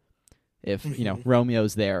 If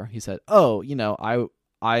Romeo's there, he said, oh,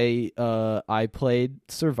 I played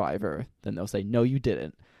Survivor, then they'll say, no, you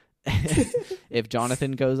didn't. If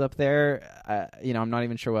Jonathan goes up there, I'm not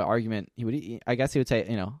even sure what argument he would. I guess he would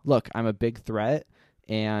say, look, I'm a big threat,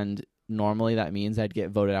 and normally that means I'd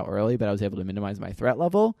get voted out early, but I was able to minimize my threat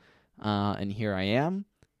level, and here I am.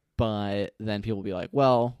 But then people will be like,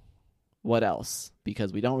 well, what else?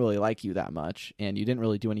 Because we don't really like you that much, and you didn't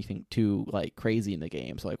really do anything too like crazy in the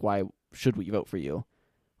game. So like, why should we vote for you?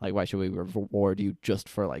 Like, why should we reward you just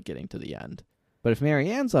for like getting to the end? But if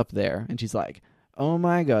Marianne's up there and she's like, oh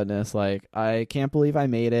my goodness, like I can't believe I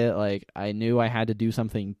made it. Like I knew I had to do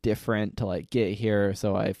something different to like get here,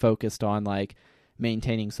 so I focused on like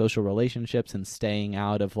maintaining social relationships and staying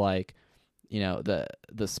out of like the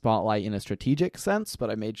spotlight in a strategic sense, but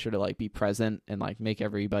I made sure to like be present and like make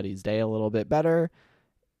everybody's day a little bit better.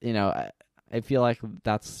 I feel like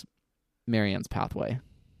that's Marianne's pathway.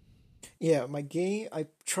 Yeah, I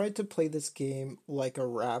tried to play this game like a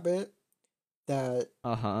rabbit that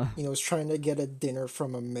was trying to get a dinner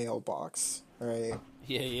from a mailbox, right?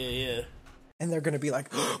 Yeah. And they're gonna be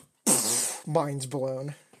like, minds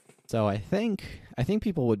blown. So I think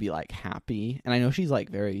people would be like happy, and I know she's like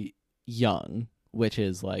very young, which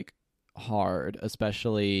is like hard,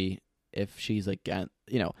 especially if she's again,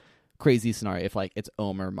 crazy scenario if like it's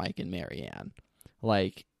Omer, Mike, and Marianne.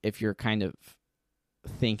 Like if you're kind of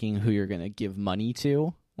thinking who you're gonna give money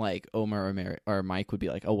to, like Omer or Mike would be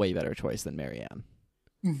like a way better choice than Marianne.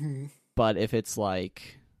 Mm-hmm. But if it's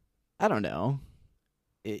like, I don't know,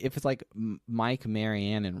 if it's like Mike,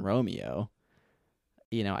 Marianne, and Romeo,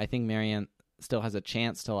 I think Marianne still has a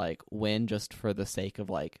chance to like win just for the sake of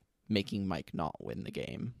like making Mike not win the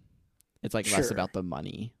game. It's like less about the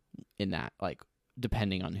money in that, like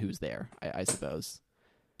depending on who's there, I suppose.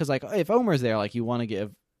 Because like if Omer's there, like you want to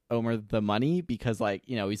give Omer the money because like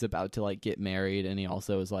he's about to like get married, and he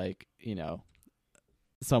also is like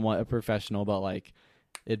somewhat a professional, but like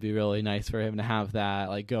it'd be really nice for him to have that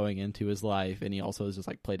like going into his life, and he also has just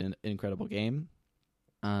like played an incredible game.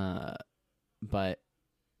 But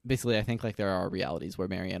basically, I think like there are realities where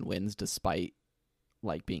Marianne wins despite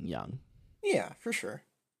like being young. Yeah, for sure.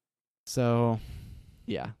 So,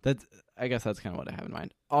 yeah, I guess that's kind of what I have in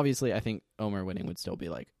mind. Obviously, I think Omer winning would still be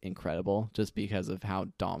like incredible just because of how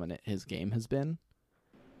dominant his game has been.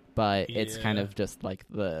 But it's kind of just like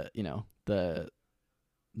the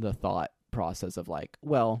thought process of like,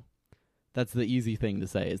 well, that's the easy thing to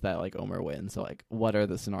say is that like Omer wins. So like, what are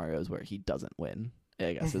the scenarios where he doesn't win?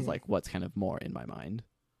 I guess is like what's kind of more in my mind.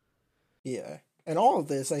 Yeah. And all of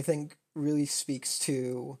this, I think, really speaks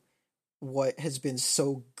to what has been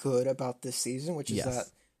so good about this season, which is that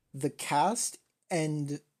the cast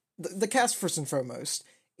and the cast, first and foremost,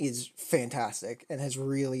 is fantastic and has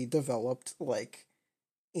really developed like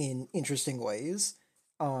in interesting ways.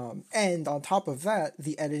 And on top of that,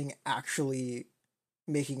 the editing actually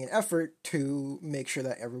making an effort to make sure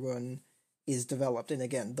that everyone is developed. And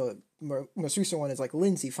again, the most recent one is like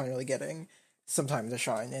Lindsay finally getting some time to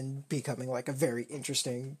shine and becoming like a very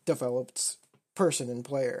interesting, developed person and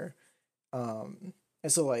player. And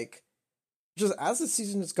so like, just as the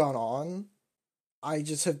season has gone on, I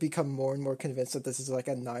just have become more and more convinced that this is like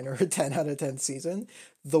a 9 or a 10 out of 10 season.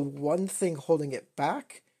 The one thing holding it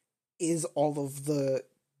back is all of the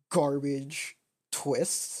garbage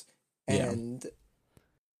twists and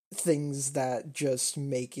things that just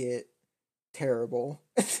make it terrible.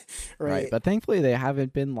 right? But thankfully they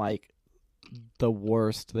haven't been like the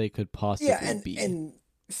worst they could possibly be. And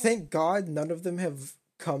thank God none of them have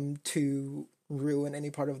come to ruin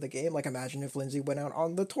any part of the game. Like imagine if Lindsay went out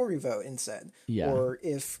on the Tory vote instead. Or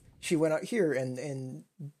if she went out here and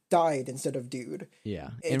died instead of dude. Yeah.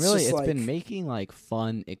 And really it's been making like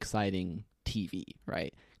fun, exciting TV,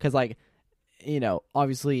 right? Because like, you know,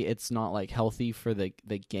 obviously it's not like healthy for the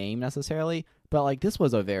game necessarily, but like this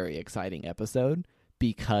was a very exciting episode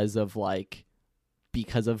because of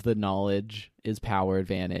the knowledge is power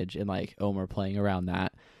advantage and like Omer playing around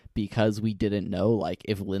that, because we didn't know like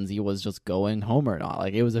if Lindsay was just going home or not.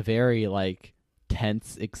 Like it was a very like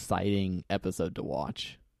tense, exciting episode to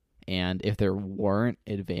watch. And if there weren't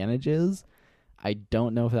advantages, I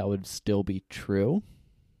don't know if that would still be true.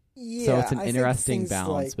 Yeah, so it's an interesting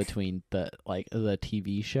balance between the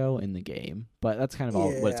TV show and the game, but that's kind of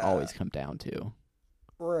what it's always come down to.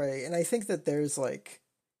 Right, and I think that there's like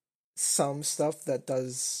some stuff that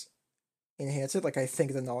does enhance it. Like I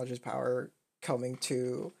think the knowledge is power coming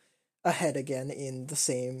to a head again in the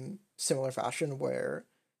same similar fashion, where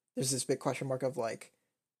there's this big question mark of like,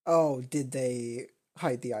 oh, did they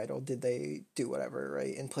hide the idol? Did they do whatever,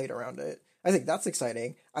 right? And played around it. I think that's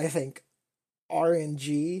exciting. I think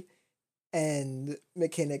RNG and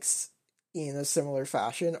mechanics in a similar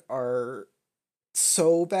fashion are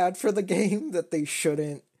so bad for the game that they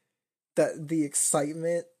shouldn't, that the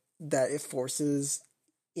excitement that it forces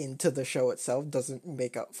into the show itself doesn't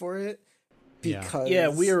make up for it. Because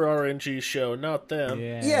we're RNG show, not them.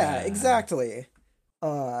 Yeah, exactly.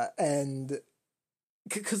 And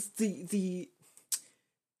because the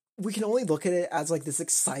we can only look at it as like this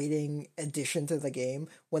exciting addition to the game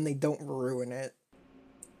when they don't ruin it.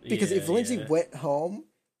 Because if Lindsay went home,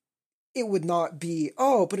 it would not be,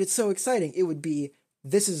 oh, but it's so exciting. It would be,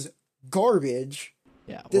 this is garbage.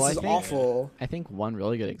 Yeah, this is awful. I think one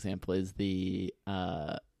really good example is the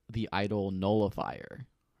idol nullifier,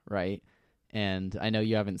 right? And I know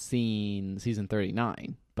you haven't seen season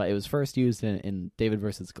 39, but it was first used in David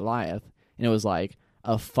versus Goliath, and it was like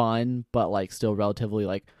a fun but like still relatively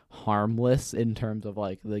like harmless in terms of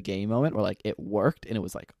like the game moment where like it worked and it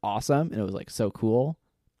was like awesome and it was like so cool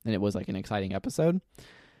and it was like an exciting episode.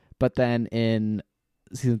 But then in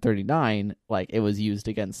season 39, like it was used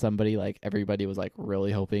against somebody like everybody was like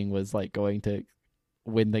really hoping was like going to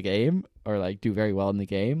win the game or like do very well in the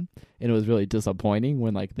game, and it was really disappointing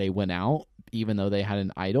when like they went out even though they had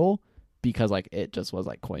an idol, because like it just was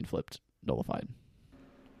like coin flipped nullified.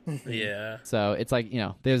 Yeah. So it's like, you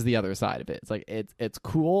know, there's the other side of it. It's like it's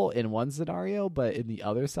cool in one scenario, but in the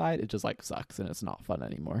other side it just like sucks and it's not fun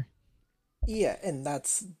anymore. Yeah, and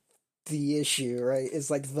that's the issue, right? Is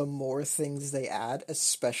like the more things they add,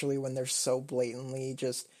 especially when they're so blatantly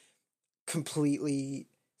just completely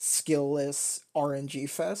skillless RNG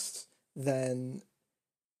fest, then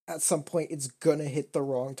at some point it's gonna hit the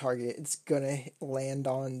wrong target. It's gonna land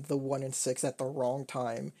on the 1 in 6 at the wrong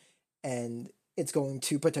time, and it's going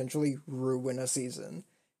to potentially ruin a season.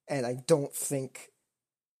 And I don't think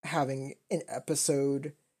having an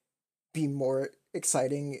episode be more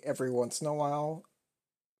exciting every once in a while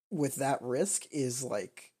with that risk is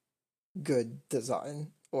like good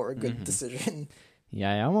design or a good Mhm. decision.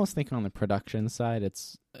 Yeah, I almost think on the production side,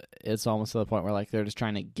 it's almost to the point where like they're just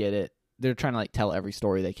trying to get it. They're trying to like tell every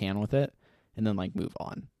story they can with it, and then like move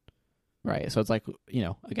on, right? So it's like,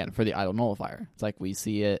 again, for the Idle Nullifier, it's like we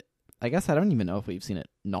see it. I guess I don't even know if we've seen it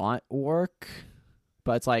not work,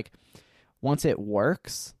 but it's like once it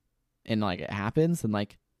works and like it happens, then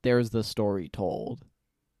like there's the story told.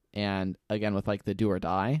 And again, with like the do or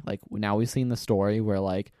die, like now we've seen the story where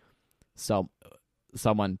like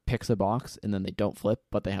someone picks a box and then they don't flip,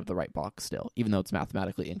 but they have the right box still, even though it's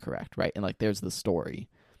mathematically incorrect, right? And like there's the story,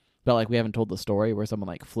 but like we haven't told the story where someone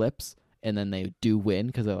like flips and then they do win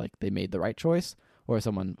because they made the right choice, or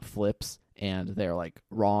someone flips and they're like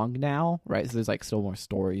wrong now, right? So there's like still more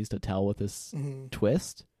stories to tell with this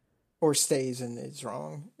twist. Or stays and is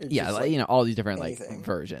wrong. It's Yeah, just, like, all these different anything. like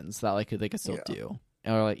versions that like they could still do.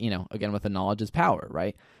 Or like, again with the knowledge is power,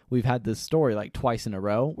 right? We've had this story like twice in a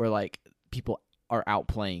row where like people are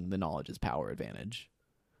outplaying the knowledge is power advantage.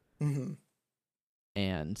 Mm-hmm.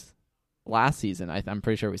 And last season, I'm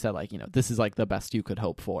pretty sure we said like, this is like the best you could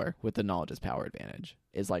hope for with the knowledge is power advantage,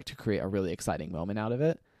 is like to create a really exciting moment out of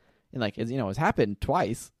it. And like, it's happened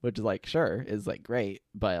twice, which is like, sure, is like great,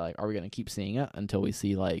 but like, are we going to keep seeing it until we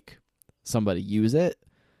see like somebody use it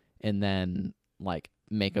and then like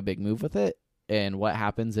make a big move with it? And what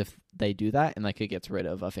happens if they do that and like it gets rid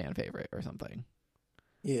of a fan favorite or something?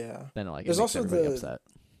 Yeah. Then like There's it makes also everybody upset.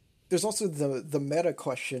 There's also the meta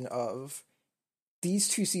question of these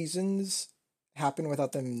 2 seasons happen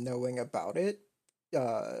without them knowing about it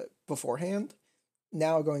beforehand.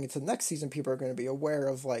 Now going into the next season, people are going to be aware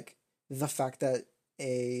of like the fact that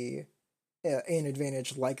an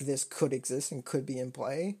advantage like this could exist and could be in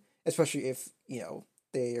play, especially if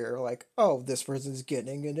they are like, oh, this person's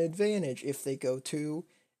getting an advantage if they go to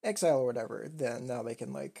exile or whatever. Then now they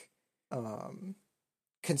can like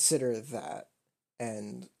consider that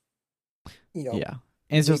and yeah.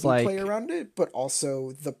 And it's just like play around it, but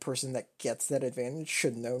also the person that gets that advantage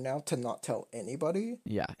should know now to not tell anybody.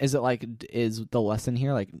 Yeah. Is it like, is the lesson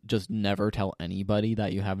here like just never tell anybody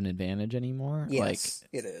that you have an advantage anymore? Yes,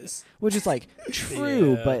 it is. Which is like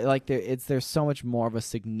true, Yeah. but like there's so much more of a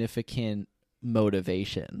significant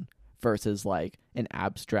motivation versus like an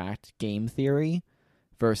abstract game theory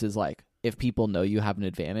versus like if people know you have an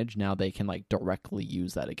advantage, now they can like directly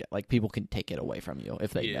use that again. Like people can take it away from you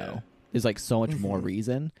if they know. There's like so much more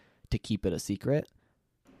reason to keep it a secret.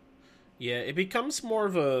 Yeah, it becomes more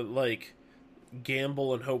of a like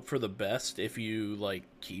gamble and hope for the best if you like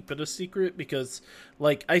keep it a secret, because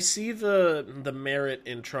like I see the merit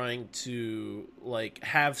in trying to like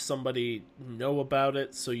have somebody know about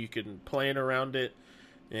it so you can plan around it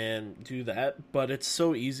and do that, but it's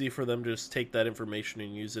so easy for them to just take that information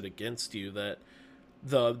and use it against you that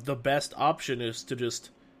the best option is to just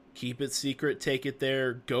keep it secret, take it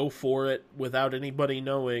there, go for it without anybody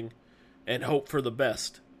knowing, and hope for the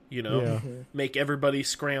best, Make everybody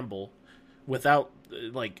scramble without,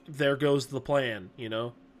 like, there goes the plan,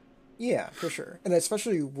 Yeah, for sure. And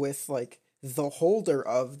especially with, like, the holder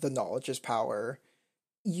of the knowledge is power,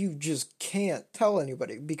 you just can't tell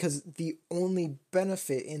anybody, because the only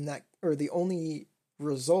benefit in that, or the only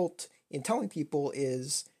result in telling people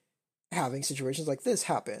is having situations like this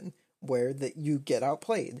happen, where that you get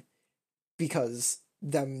outplayed, because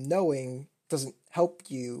them knowing doesn't help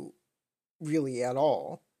you really at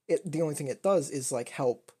all. The only thing it does is like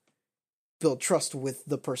help build trust with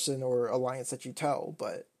the person or alliance that you tell,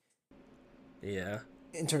 but yeah,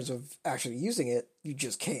 in terms of actually using it, you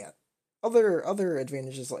just can't. Other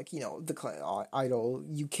advantages like the idol,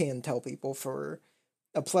 you can tell people for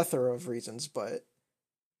a plethora of reasons, but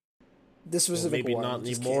this specific maybe one not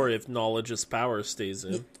just anymore can't. if knowledge is power stays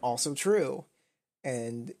in. Also true.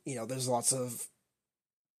 And, there's lots of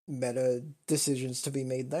meta decisions to be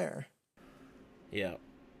made there. Yeah.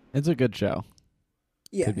 It's a good show.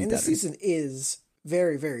 Yeah, and this season is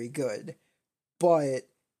very, very good, but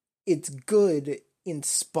it's good in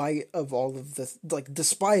spite of all of the, like,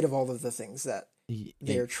 despite of all of the things that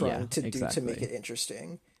they're trying to do to make it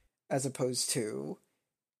interesting, as opposed to,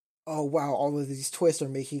 oh wow, all of these twists are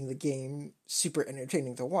making the game super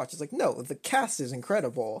entertaining to watch. It's like, no, the cast is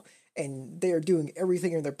incredible, and they are doing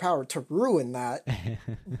everything in their power to ruin that,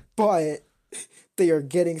 but they are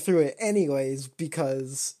getting through it anyways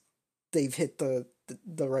because they've hit the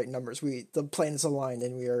right numbers. The planets aligned,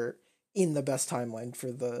 and we are in the best timeline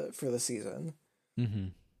for the season. Mm-hmm.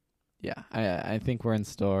 Yeah, I think we're in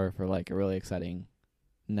store for like a really exciting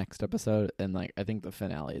next episode, and like I think the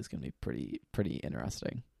finale is going to be pretty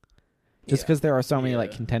interesting. Just because there are so many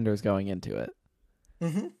like contenders going into it.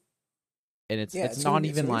 Mm-hmm. And it's it's not gonna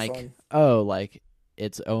even be like fun. oh, like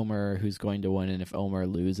it's Omer who's going to win, and if Omer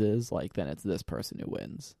loses, like, then it's this person who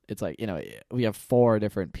wins. It's like, we have 4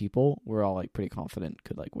 different people. We're all like pretty confident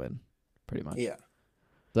could like win, pretty much. Yeah.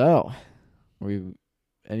 So,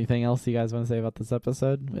 anything else you guys want to say about this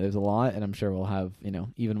episode? There's a lot, and I'm sure we'll have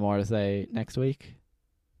even more to say next week.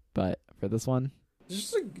 But for this one,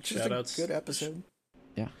 just a good episode.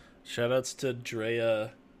 Yeah. Shoutouts to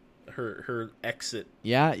Drea. Her exit.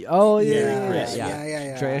 Yeah. Oh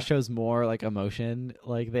Yeah. Drea shows more like emotion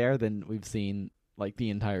like there than we've seen like the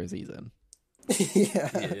entire season. Yeah.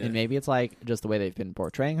 And maybe it's like just the way they've been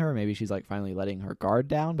portraying her. Maybe she's like finally letting her guard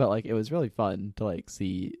down. But like it was really fun to like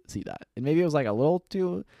see that. And maybe it was like a little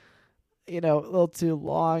too, a little too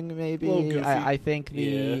long. Maybe I think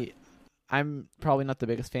I'm probably not the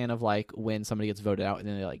biggest fan of like when somebody gets voted out and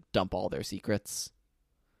then they like dump all their secrets.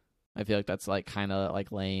 I feel like that's like kind of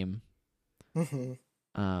like lame. Mm-hmm.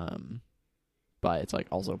 But it's like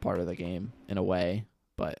also part of the game in a way.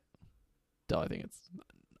 But still, I think it's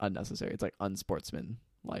unnecessary. It's like unsportsman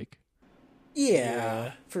like.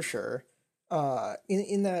 Yeah, for sure.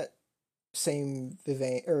 In that same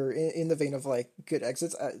vein, or in the vein of like good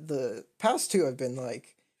exits, the past 2 have been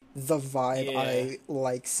like the vibe I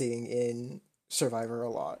like seeing in Survivor a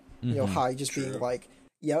lot. Hai just being like,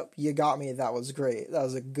 "Yep, you got me. That was great. That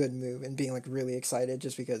was a good move," and being like really excited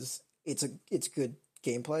just because it's good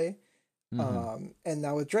gameplay. Mm-hmm. And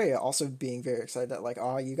now with Drea also being very excited that like,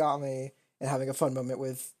 "Oh, you got me," and having a fun moment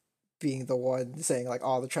with being the one saying like,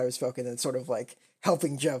 "Oh, the tribe has spoken," and sort of like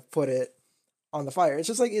helping Jeff put it on the fire. It's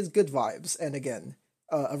just like it's good vibes, and again,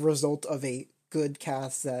 a result of a good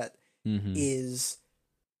cast that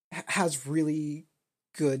has really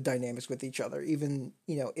good dynamics with each other. Even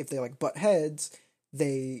if they like butt heads,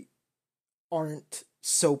 they aren't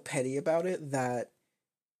so petty about it that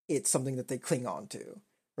it's something that they cling on to,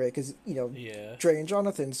 right? Because Dre and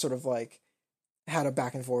Jonathan sort of like had a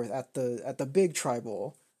back and forth at the big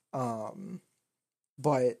tribal,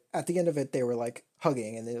 but at the end of it they were like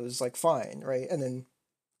hugging and it was like fine, right? And then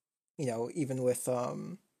even with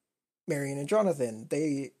Marion and Jonathan,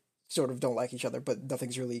 they sort of don't like each other, but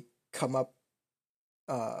nothing's really come up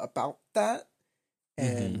about that,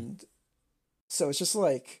 and so it's just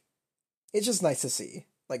like it's just nice to see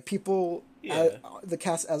like people, the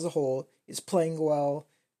cast as a whole is playing well.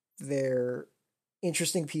 They're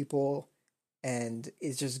interesting people, and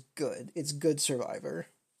it's just good. It's good Survivor.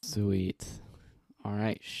 Sweet. All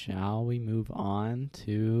right, shall we move on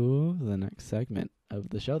to the next segment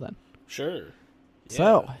of the show then? Sure. Yeah.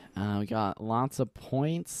 So, we got lots of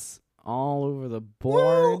points all over the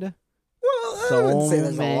board. Well, I wouldn't say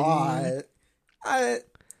there's a lot.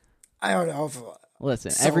 I don't know if... Listen,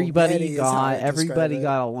 so everybody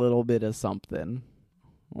got a little bit of something.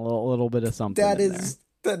 A little bit of something. That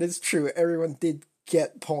is true. Everyone did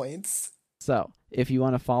get points. So, if you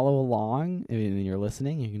want to follow along and you're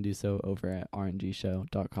listening, you can do so over at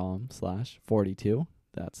rngshow.com/42.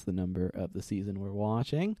 That's the number of the season we're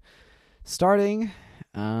watching. Starting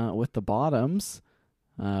with the bottoms,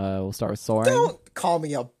 we'll start with Soaring. Don't call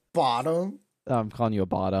me a bottom. I'm calling you a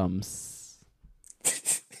bottoms.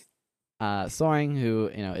 Soaring,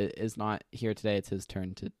 who is not here today, it's his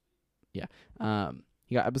turn to, he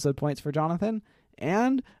got episode points for Jonathan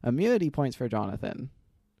and immunity points for Jonathan,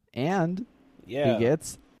 and he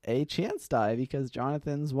gets a chance die because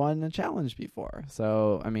Jonathan's won a challenge before.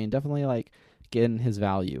 So I mean, definitely like getting his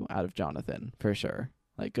value out of Jonathan for sure.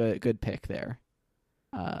 Like good pick there.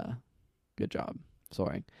 Good job,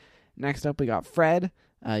 Soaring. Next up, we got Fred.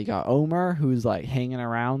 You got Omer, who's like hanging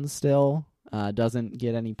around still. Doesn't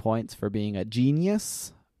get any points for being a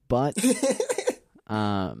genius, but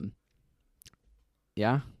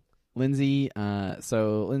Lindsay.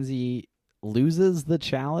 So Lindsay loses the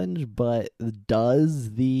challenge, but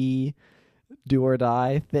does the do or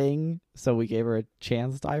die thing. So we gave her a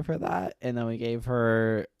chance die for that, and then we gave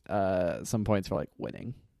her some points for like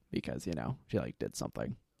winning because she like did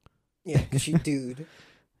something. Yeah, because she dude.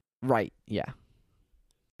 Right. Yeah.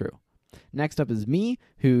 True. Next up is me,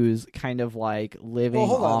 who's kind of like living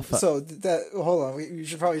off. Hold on. You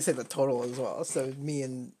should probably say the total as well. So me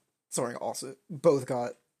and Soaring also both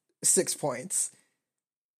got 6 points.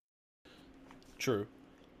 True.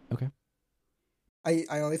 Okay.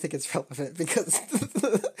 I only think it's relevant because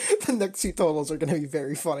the next 2 totals are going to be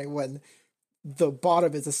very funny when the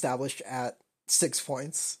bottom is established at 6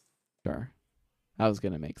 points. Sure. I was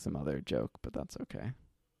going to make some other joke, but that's okay.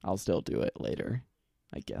 I'll still do it later,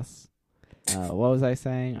 I guess. What was I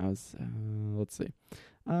saying? Let's see.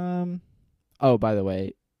 Oh, by the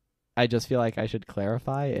way, I just feel like I should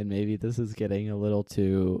clarify, and maybe this is getting a little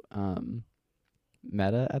too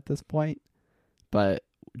meta at this point, but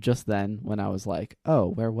just then when I was like, oh,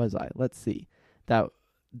 where was I? Let's see.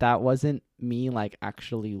 That wasn't me like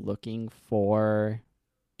actually looking for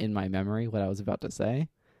in my memory what I was about to say.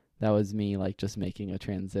 That was me like just making a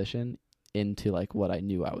transition into like what I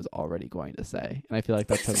knew I was already going to say. And I feel like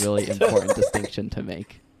that's a really important distinction to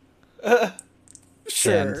make.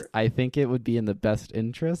 Sure. And I think it would be in the best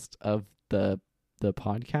interest of the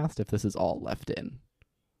podcast if this is all left in.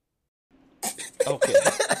 Okay.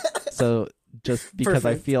 So just because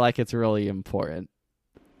I Perfect. feel like it's really important.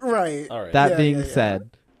 Right. All right. That Yeah, being yeah, yeah.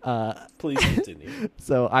 said, Please continue.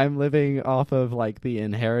 so I'm living off of like the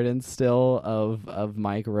inheritance still of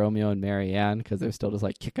Mike, Romeo, and Marianne because they're still just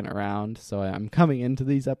like kicking around. So I'm coming into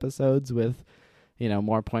these episodes with,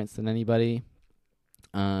 more points than anybody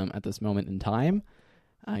at this moment in time.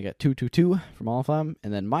 I got 2 from all of them,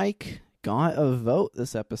 and then Mike got a vote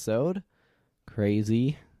this episode.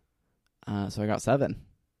 Crazy. So I got 7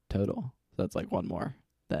 total. So that's like one more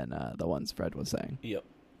than the ones Fred was saying. Yep.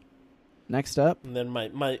 Next up. And then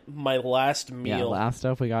my last meal. Yeah, last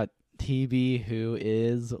up we got TB, who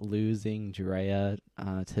is losing Drea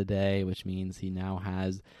today, which means he now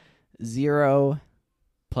has 0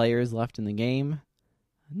 players left in the game.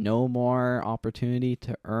 No more opportunity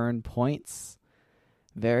to earn points.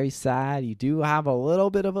 Very sad. You do have a little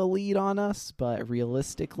bit of a lead on us, but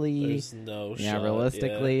realistically, There's no shot. yeah,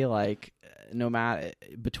 realistically, like no matter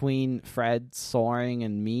between Fred, Soaring,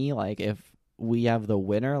 and me, like if we have the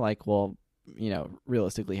winner, like we'll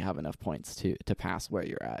realistically have enough points to pass where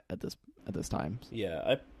you're at this time.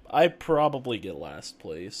 Yeah, I probably get last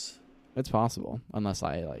place. It's possible, unless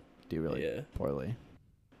I like do really Yeah. poorly,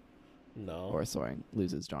 No. or Soaring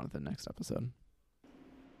loses Jonathan next episode.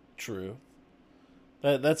 True.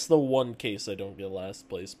 That's the one case I don't get last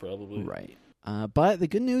place, probably. Right. But the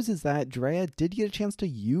good news is that Drea did get a chance to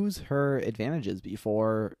use her advantages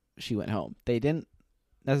before she went home. They didn't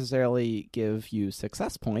necessarily give you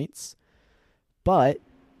success points, but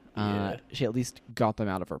she at least got them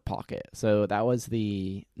out of her pocket. So that was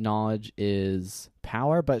the knowledge is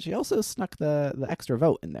power, but she also snuck the extra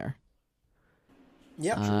vote in there.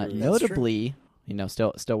 Yeah. That's Notably,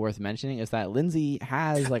 still worth mentioning is that Lindsay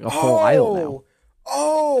has like a full idol now.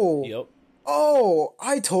 Oh. Yep. Oh,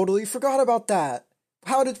 I totally forgot about that.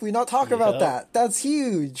 How did we not talk about Yep. that? That's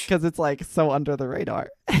huge. Because it's like so under the radar.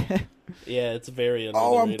 Yeah, it's very under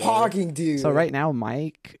Oh, the I'm radar. pogging, dude. So right now,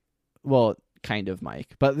 Mike, well, kind of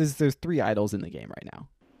Mike, but there's 3 idols in the game right now.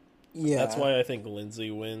 Yeah. That's why I think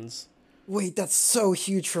Lindsay wins. Wait, that's so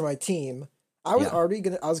huge for my team. I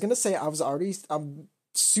was gonna say I'm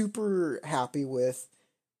super happy with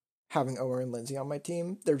having Omer and Lindsay on my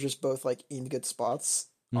team. They're just both like in good spots,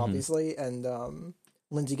 obviously, and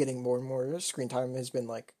Lindsay getting more and more screen time has been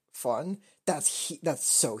like fun. That's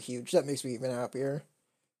so huge. That makes me even happier.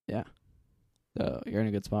 Yeah. So you're in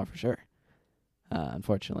a good spot for sure.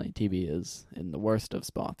 Unfortunately, TB is in the worst of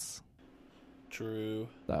spots. True.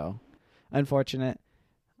 So unfortunate.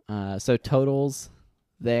 So totals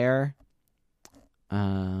there.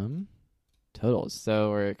 Totals.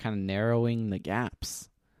 So we're kind of narrowing the gaps.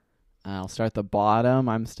 I'll start at the bottom.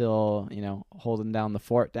 I'm still, holding down the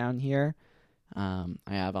fort down here. I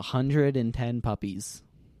have 110 puppies.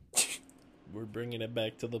 We're bringing it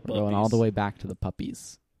back to the We're puppies. going all the way back to the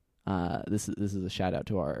puppies. This is a shout out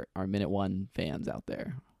to our minute 1 fans out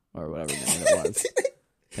there, or whatever minute it was.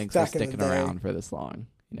 Thanks Back for in the sticking day. around for this long.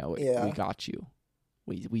 We got you.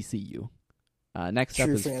 We see you. Next up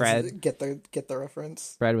True is fans Fred. get the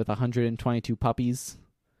reference. Fred with 122 puppies.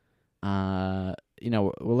 We're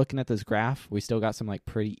looking at this graph. We still got some like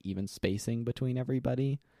pretty even spacing between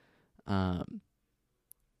everybody. But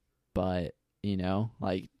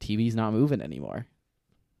like TV's not moving anymore.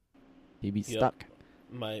 TV's Yep. stuck.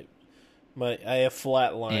 My I have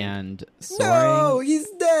flat line. And Soaring. No, he's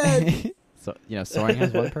dead. So Soaring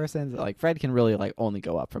has 1 person. Like Fred can really like only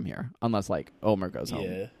go up from here, unless like Omer goes home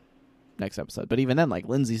Yeah. next episode. But even then, like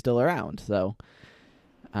Lindsay's still around. So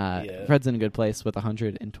Yeah. Fred's in a good place with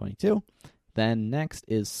 122. Then next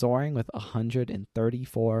is Soaring with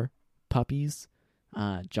 134 puppies.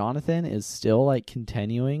 Jonathan is still like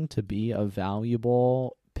continuing to be a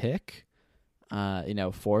valuable pick.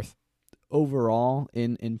 4th overall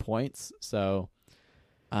in points. So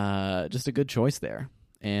just a good choice there.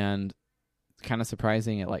 And it's kind of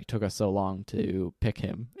surprising it like took us so long to pick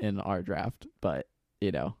him in our draft, but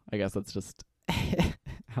I guess that's just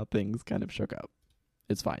how things kind of shook up.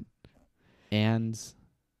 It's fine. And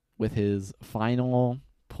with his final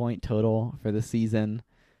point total for the season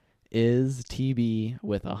is TB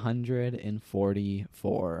with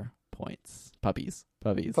 144 points. Puppies.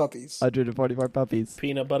 144 puppies.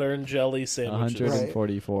 Peanut butter and jelly sandwiches.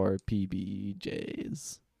 144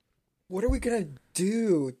 PBJs. What are we gonna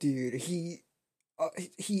do, dude? He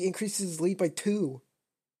increases his lead by 2.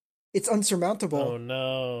 It's unsurmountable. Oh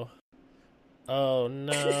no. Oh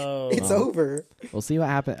no. It's over. We'll see what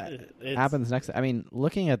happens next. I mean,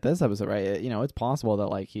 looking at this episode, right? It's possible that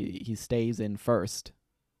like he stays in first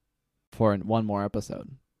for one more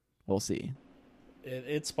episode. We'll see.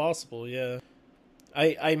 It's possible, yeah.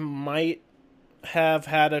 I might have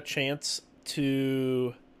had a chance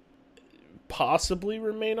to possibly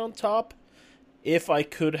remain on top if I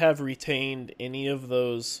could have retained any of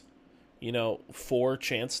those, 4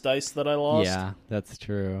 chance dice that I lost. Yeah, that's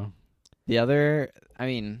true. The other, I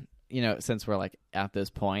mean, since we're like at this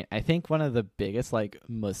point, I think one of the biggest like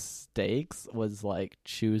mistakes was like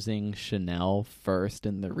choosing Chanel first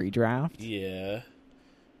in the redraft. Yeah.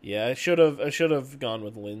 Yeah, I should have gone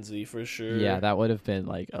with Lindsay for sure. Yeah, that would have been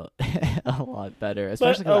like a, a lot better,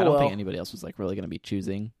 especially because I don't think anybody else was like really going to be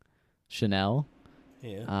choosing Chanel.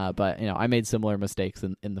 Yeah. But I made similar mistakes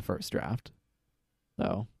in the first draft,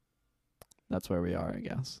 so that's where we are, I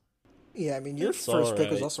guess. Yeah, I mean your first pick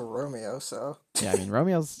was also Romeo, so yeah, I mean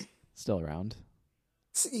Romeo's still around.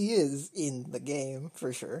 He is in the game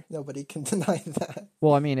for sure. Nobody can deny that.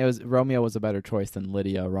 Well, I mean, Romeo was a better choice than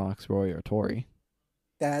Lydia, Rox, Roy, or Tori.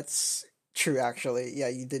 That's true, actually. Yeah,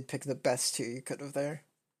 you did pick the best 2 you could have there.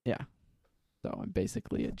 Yeah. So I'm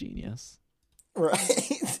basically a genius.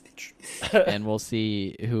 Right. And we'll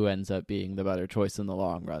see who ends up being the better choice in the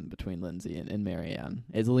long run between Lindsay and Marianne.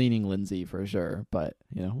 It's leaning Lindsay for sure, but,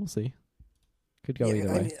 we'll see. Could go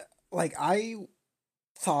either way. I mean, I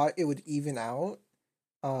thought it would even out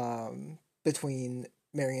between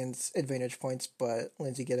Marianne's advantage points, but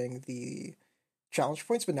Lindsay getting the challenge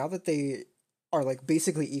points. But now that they are like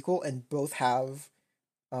basically equal and both have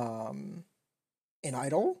an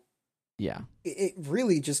idol, yeah, it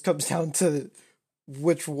really just comes down to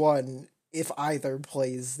which one, if either,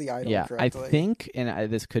 plays the idol correctly. I think, and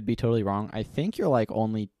this could be totally wrong, I think you're like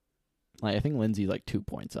only, like I think Lindsay's like 2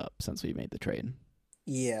 points up since we made the trade.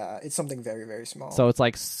 Yeah, it's something very, very small. So it's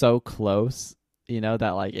like so close,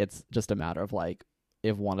 that like it's just a matter of like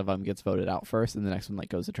if one of them gets voted out first and the next one like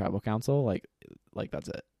goes to tribal council, like that's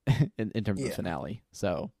it in terms of the finale.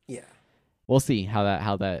 So yeah, we'll see how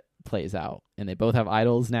that plays out. And they both have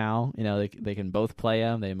idols now. They can both play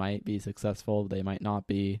them. They might be successful. They might not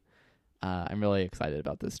be. I'm really excited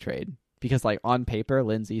about this trade because like on paper,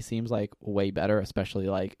 Lindsay seems like way better, especially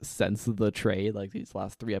like since the trade. Like these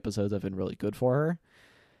last 3 episodes have been really good for her.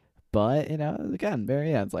 But again,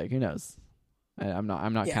 Marianne's like, who knows? I'm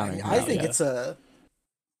not counting. I think it's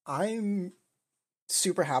I'm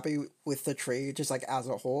super happy with the trade, just like as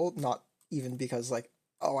a whole. Not even because like,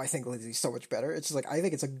 oh, I think Lindsay's so much better. It's just like I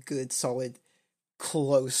think it's a good, solid,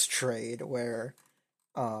 close trade where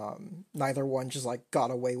neither one just like got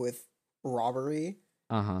away with robbery.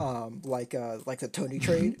 Like the Tony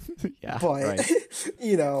trade. Yeah, but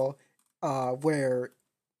right. where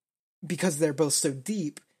because they're both so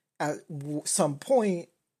deep, at some point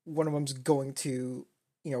one of them's going to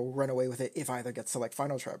run away with it if either gets to like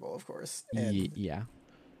final tribal, of course. And yeah.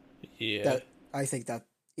 That I think that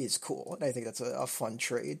is cool, and I think that's a fun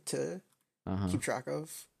trade to keep track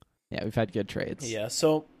of. Yeah, we've had good trades. Yeah,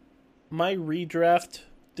 so my redraft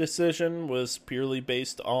decision was purely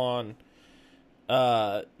based on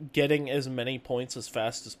getting as many points as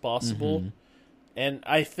fast as possible. Mm-hmm. And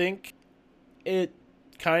I think it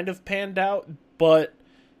kind of panned out, but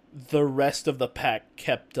the rest of the pack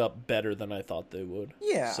kept up better than I thought they would.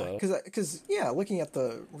 Yeah, because looking at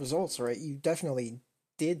the results, right, you definitely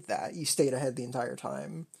did that. You stayed ahead the entire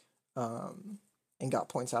time and got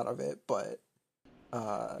points out of it, but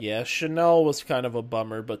yeah, Chanel was kind of a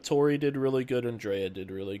bummer, but Tori did really good and Drea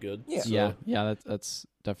did really good. Yeah, so. yeah, that's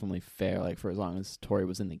definitely fair. Like for as long as Tori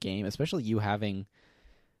was in the game, especially you having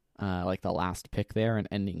like the last pick there and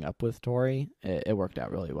ending up with Tori, it worked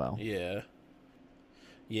out really well.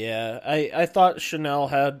 Yeah, I thought Chanel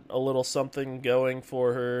had a little something going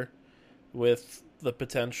for her with the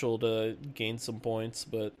potential to gain some points,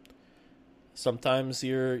 but sometimes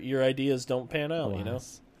your ideas don't pan out,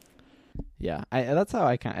 Yeah, that's how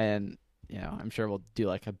I kind of, I'm sure we'll do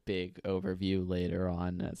like a big overview later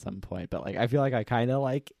on at some point, but like I feel like I kind of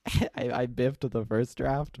like I biffed the first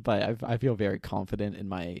draft, but I feel very confident in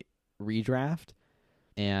my redraft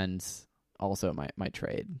and also my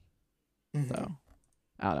trade. Mm-hmm. So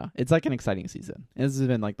I don't know. It's like an exciting season. And this has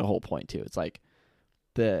been like the whole point too. It's like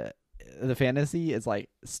the fantasy is like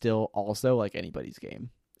still also like anybody's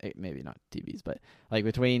game. maybe not TBs, but like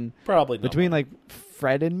between Probably not between mine. like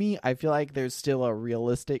Fred and me, I feel like there's still a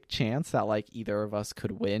realistic chance that like either of us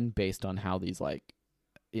could win based on how these like,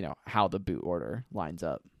 how the boot order lines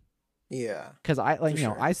up. Yeah. Because I like, For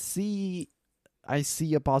sure. I see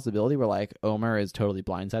a possibility where like Omer is totally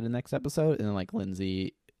blindsided next episode, and then like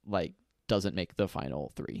Lindsay like doesn't make the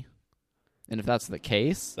final 3. And if that's the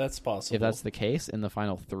case, That's possible. and the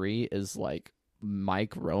final 3 is like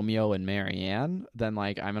Mike, Romeo, and Marianne, then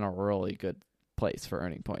like I'm in a really good place for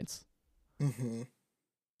earning points. Mm-hmm.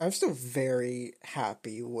 I'm still very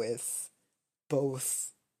happy with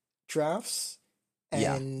both drafts.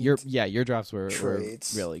 And Your drafts were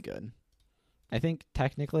trades. really good. I think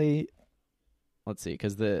technically, let's see,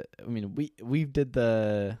 because we did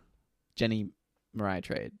the Jenny Mariah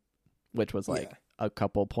trade, which was like a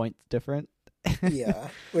couple points different. Yeah,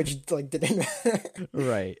 which like didn't matter.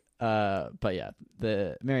 Right. But yeah,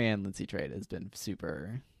 the Marianne Lindsay trade has been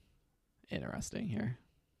super interesting here.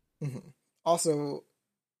 Mm-hmm. Also,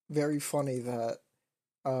 very funny that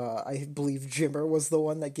I believe Jimmer was the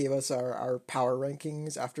one that gave us our power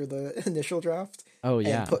rankings after the initial draft. Oh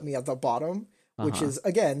yeah, and put me at the bottom, which Uh-huh. is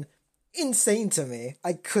again insane to me.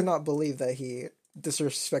 I could not believe that he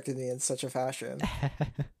disrespected me in such a fashion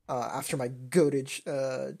after my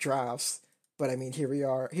goated drafts. But I mean, here we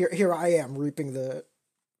are. Here I am reaping the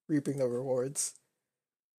rewards.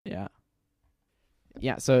 Yeah.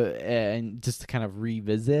 Yeah, so and just to kind of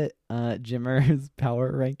revisit Jimmer's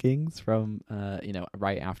power rankings from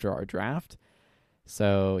right after our draft.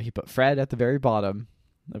 So he put Fred at the very bottom,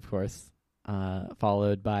 of course,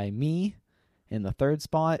 followed by me in the 3rd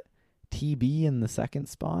spot, TB in the 2nd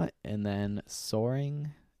spot, and then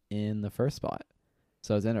Soaring in the 1st spot.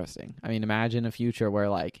 So it's interesting. I mean, imagine a future where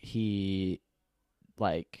like he's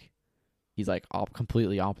like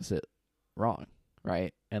completely opposite wrong,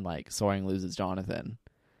 right? And like Soaring loses Jonathan,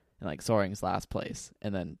 and like Soaring's last place,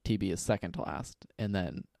 and then TB is second to last, and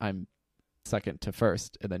then I'm second to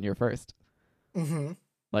first, and then you're first. Mm-hmm.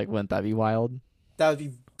 Like, wouldn't that be wild? That would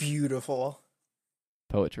be beautiful.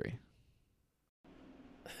 Poetry.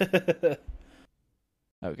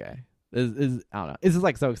 Okay. This is I don't know. This is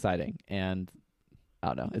like so exciting, and I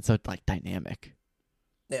don't know. It's so like dynamic.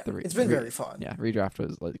 Yeah, it's been very fun. Yeah, redraft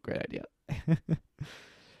was like a great idea.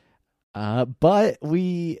 But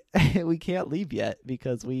we can't leave yet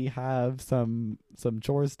because we have some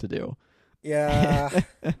chores to do. Yeah.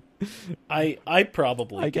 I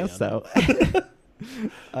probably I guess can.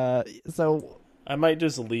 so. So I might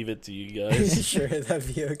just leave it to you guys. Sure,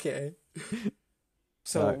 that'd be okay.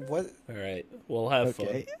 So what? All right, we'll have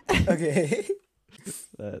okay. Okay.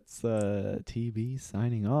 That's TB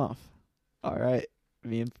signing off. All right,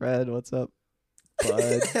 me and Fred, what's up,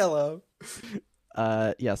 bud? Hello.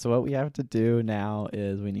 Yeah, so what we have to do now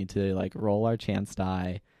is we need to like roll our chance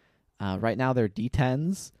die. Right now they're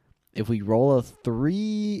D10s. If we roll a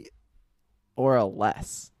 3 or a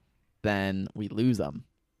less, then we lose them.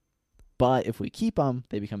 But if we keep them,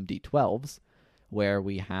 they become D12s, where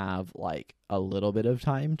we have like a little bit of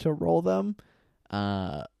time to roll them.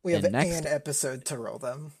 We have an episode to roll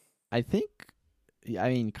them. I think, I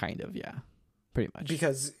mean, kind of, yeah, pretty much.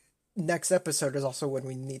 Because next episode is also when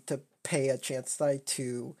we need to pay a chance die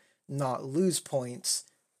to not lose points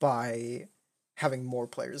by having more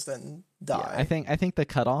players than die. Yeah, I think the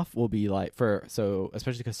cutoff will be like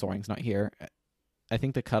especially because Soaring's not here. I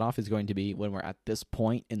think the cutoff is going to be when we're at this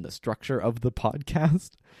point in the structure of the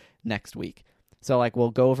podcast next week. So like we'll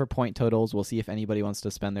go over point totals. We'll see if anybody wants to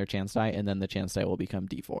spend their chance die, and then the chance die will become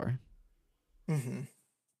D4. Mm-hmm.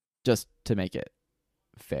 Just to make it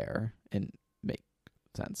fair and make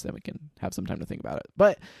sense, and we can have some time to think about it.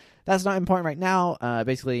 But that's not important right now.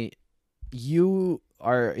 Basically, you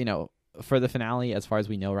are, for the finale, as far as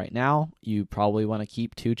we know right now, you probably want to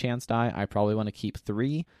keep 2 chance die. I probably want to keep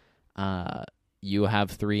 3. You have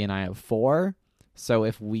 3 and I have 4. So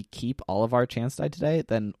if we keep all of our chance die today,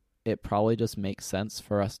 then it probably just makes sense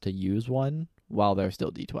for us to use one while they're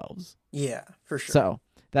still D12s. Yeah, for sure. So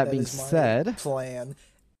that being is my said, plan,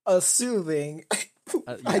 assuming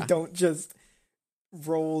I don't just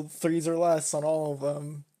roll 3s or less on all of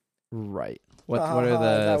them. Right. What are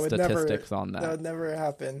the statistics on that? That would never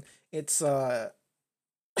happen. It's the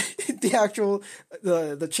actual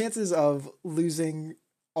the chances of losing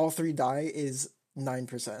all 3 die is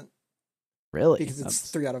 9%. Really? Because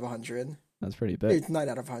it's 3 out of 100. That's pretty big. It's 9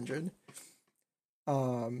 out of 100.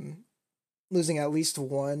 Losing at least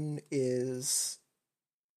 1 is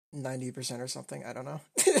 90% or something. I don't know.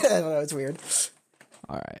 I don't know. It's weird.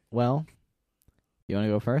 All right. Well, you want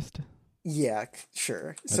to go first? Yeah,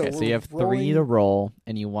 sure. Okay, so you have 3 to roll,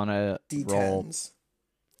 and you want to roll D10s.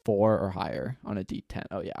 4 or higher on a D10.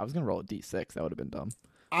 Oh yeah, I was gonna roll a D6. That would have been dumb.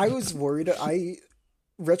 I was worried.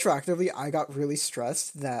 Retroactively, I got really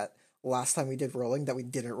stressed that last time we did rolling that we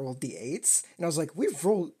didn't roll D8s, and I was like, we've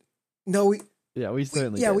rolled. No, we Yeah, we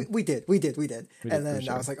certainly yeah, did. we did. We did, did, and then for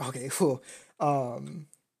sure. I was like, okay, cool.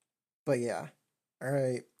 But yeah, all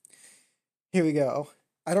right. Here we go.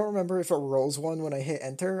 I don't remember if it rolls one when I hit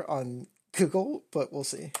enter on Google, but we'll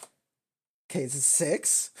see. Okay, it's a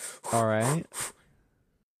 6. All right.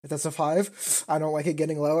 If that's a 5, I don't like it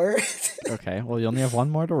getting lower. Okay. Well, you only have one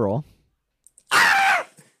more to roll.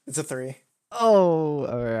 It's a 3. Oh,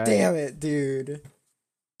 all right. Damn it, dude.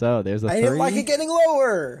 So there's a 3. I didn't like it getting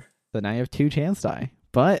lower. So now you have 2 chance die.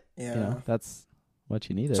 But, Yeah. that's what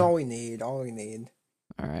you needed. It's all we need. All we need.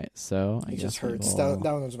 All right. So I It guess just we hurts. will-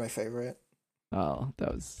 That one was my favorite. Oh,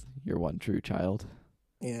 that was your one true child.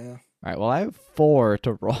 Yeah. All right. Well, I have 4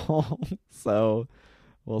 to roll. So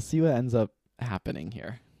we'll see what ends up happening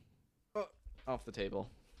here. Oh, off the table.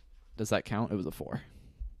 Does that count? It was a 4.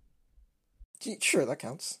 Sure, that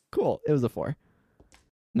counts. Cool. It was a 4.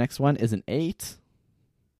 Next one is an 8.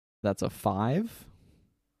 That's a 5.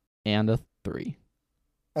 And a 3.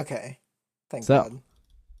 Okay. Thank So- God.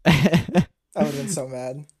 I would have been so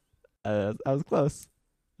mad. I was close.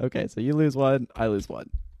 Okay, so you lose 1, I lose 1.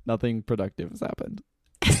 Nothing productive has happened.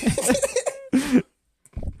 Do you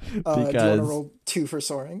want to Because roll 2 for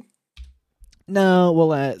soaring? no, we'll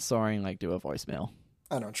let Soaring do a voicemail.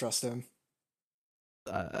 I don't trust him.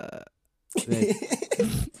 I'm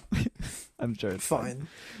sure it's Fine.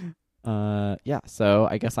 Yeah, so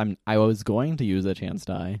I guess I was going to use a chance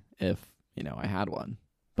die if, I had one.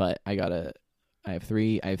 But I have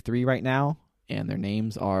 3 right now, and their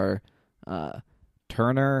names are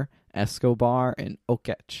Turner, Escobar, and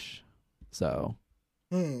Okech. So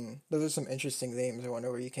Those are some interesting names. I wonder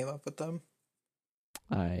where you came up with them.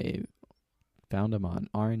 I found them on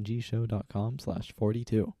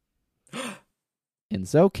rngshow.com/42. And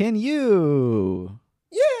so can you.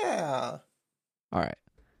 Yeah. All right.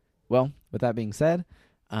 Well, with that being said,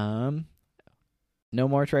 no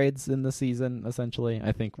more trades in the season, essentially.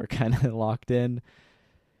 I think we're kind of locked in.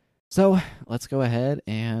 So let's go ahead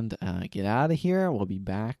and get out of here. We'll be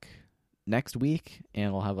back next week,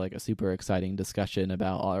 and we'll have a super exciting discussion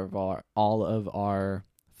about all of our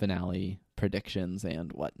finale predictions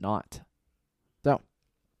and whatnot. So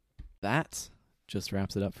that just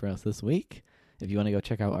wraps it up for us this week. If you want to go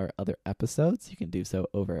check out our other episodes, you can do so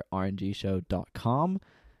over at rngshow.com.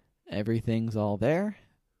 Everything's all there.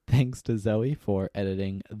 Thanks to Zoe for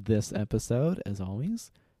editing this episode, as always.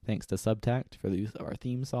 Thanks to Subtact for the use of our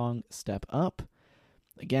theme song, Step Up.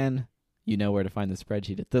 Again, you know where to find the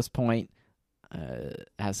spreadsheet at this point. It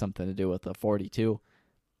has something to do with the 42.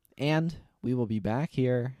 And we will be back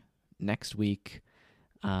here next week.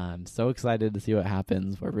 I'm so excited to see what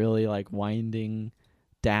happens. We're really winding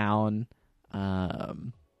down. Yeah,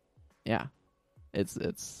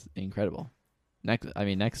 it's incredible.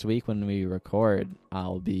 Next week when we record,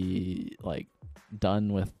 I'll be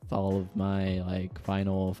done with all of my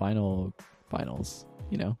finals,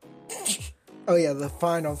 Oh yeah, the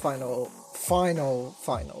finals.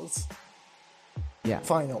 Yeah.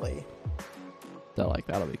 Finally. So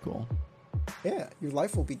that'll be cool. Yeah, your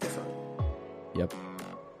life will be different. Yep.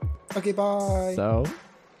 Okay, bye. So,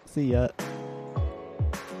 see ya.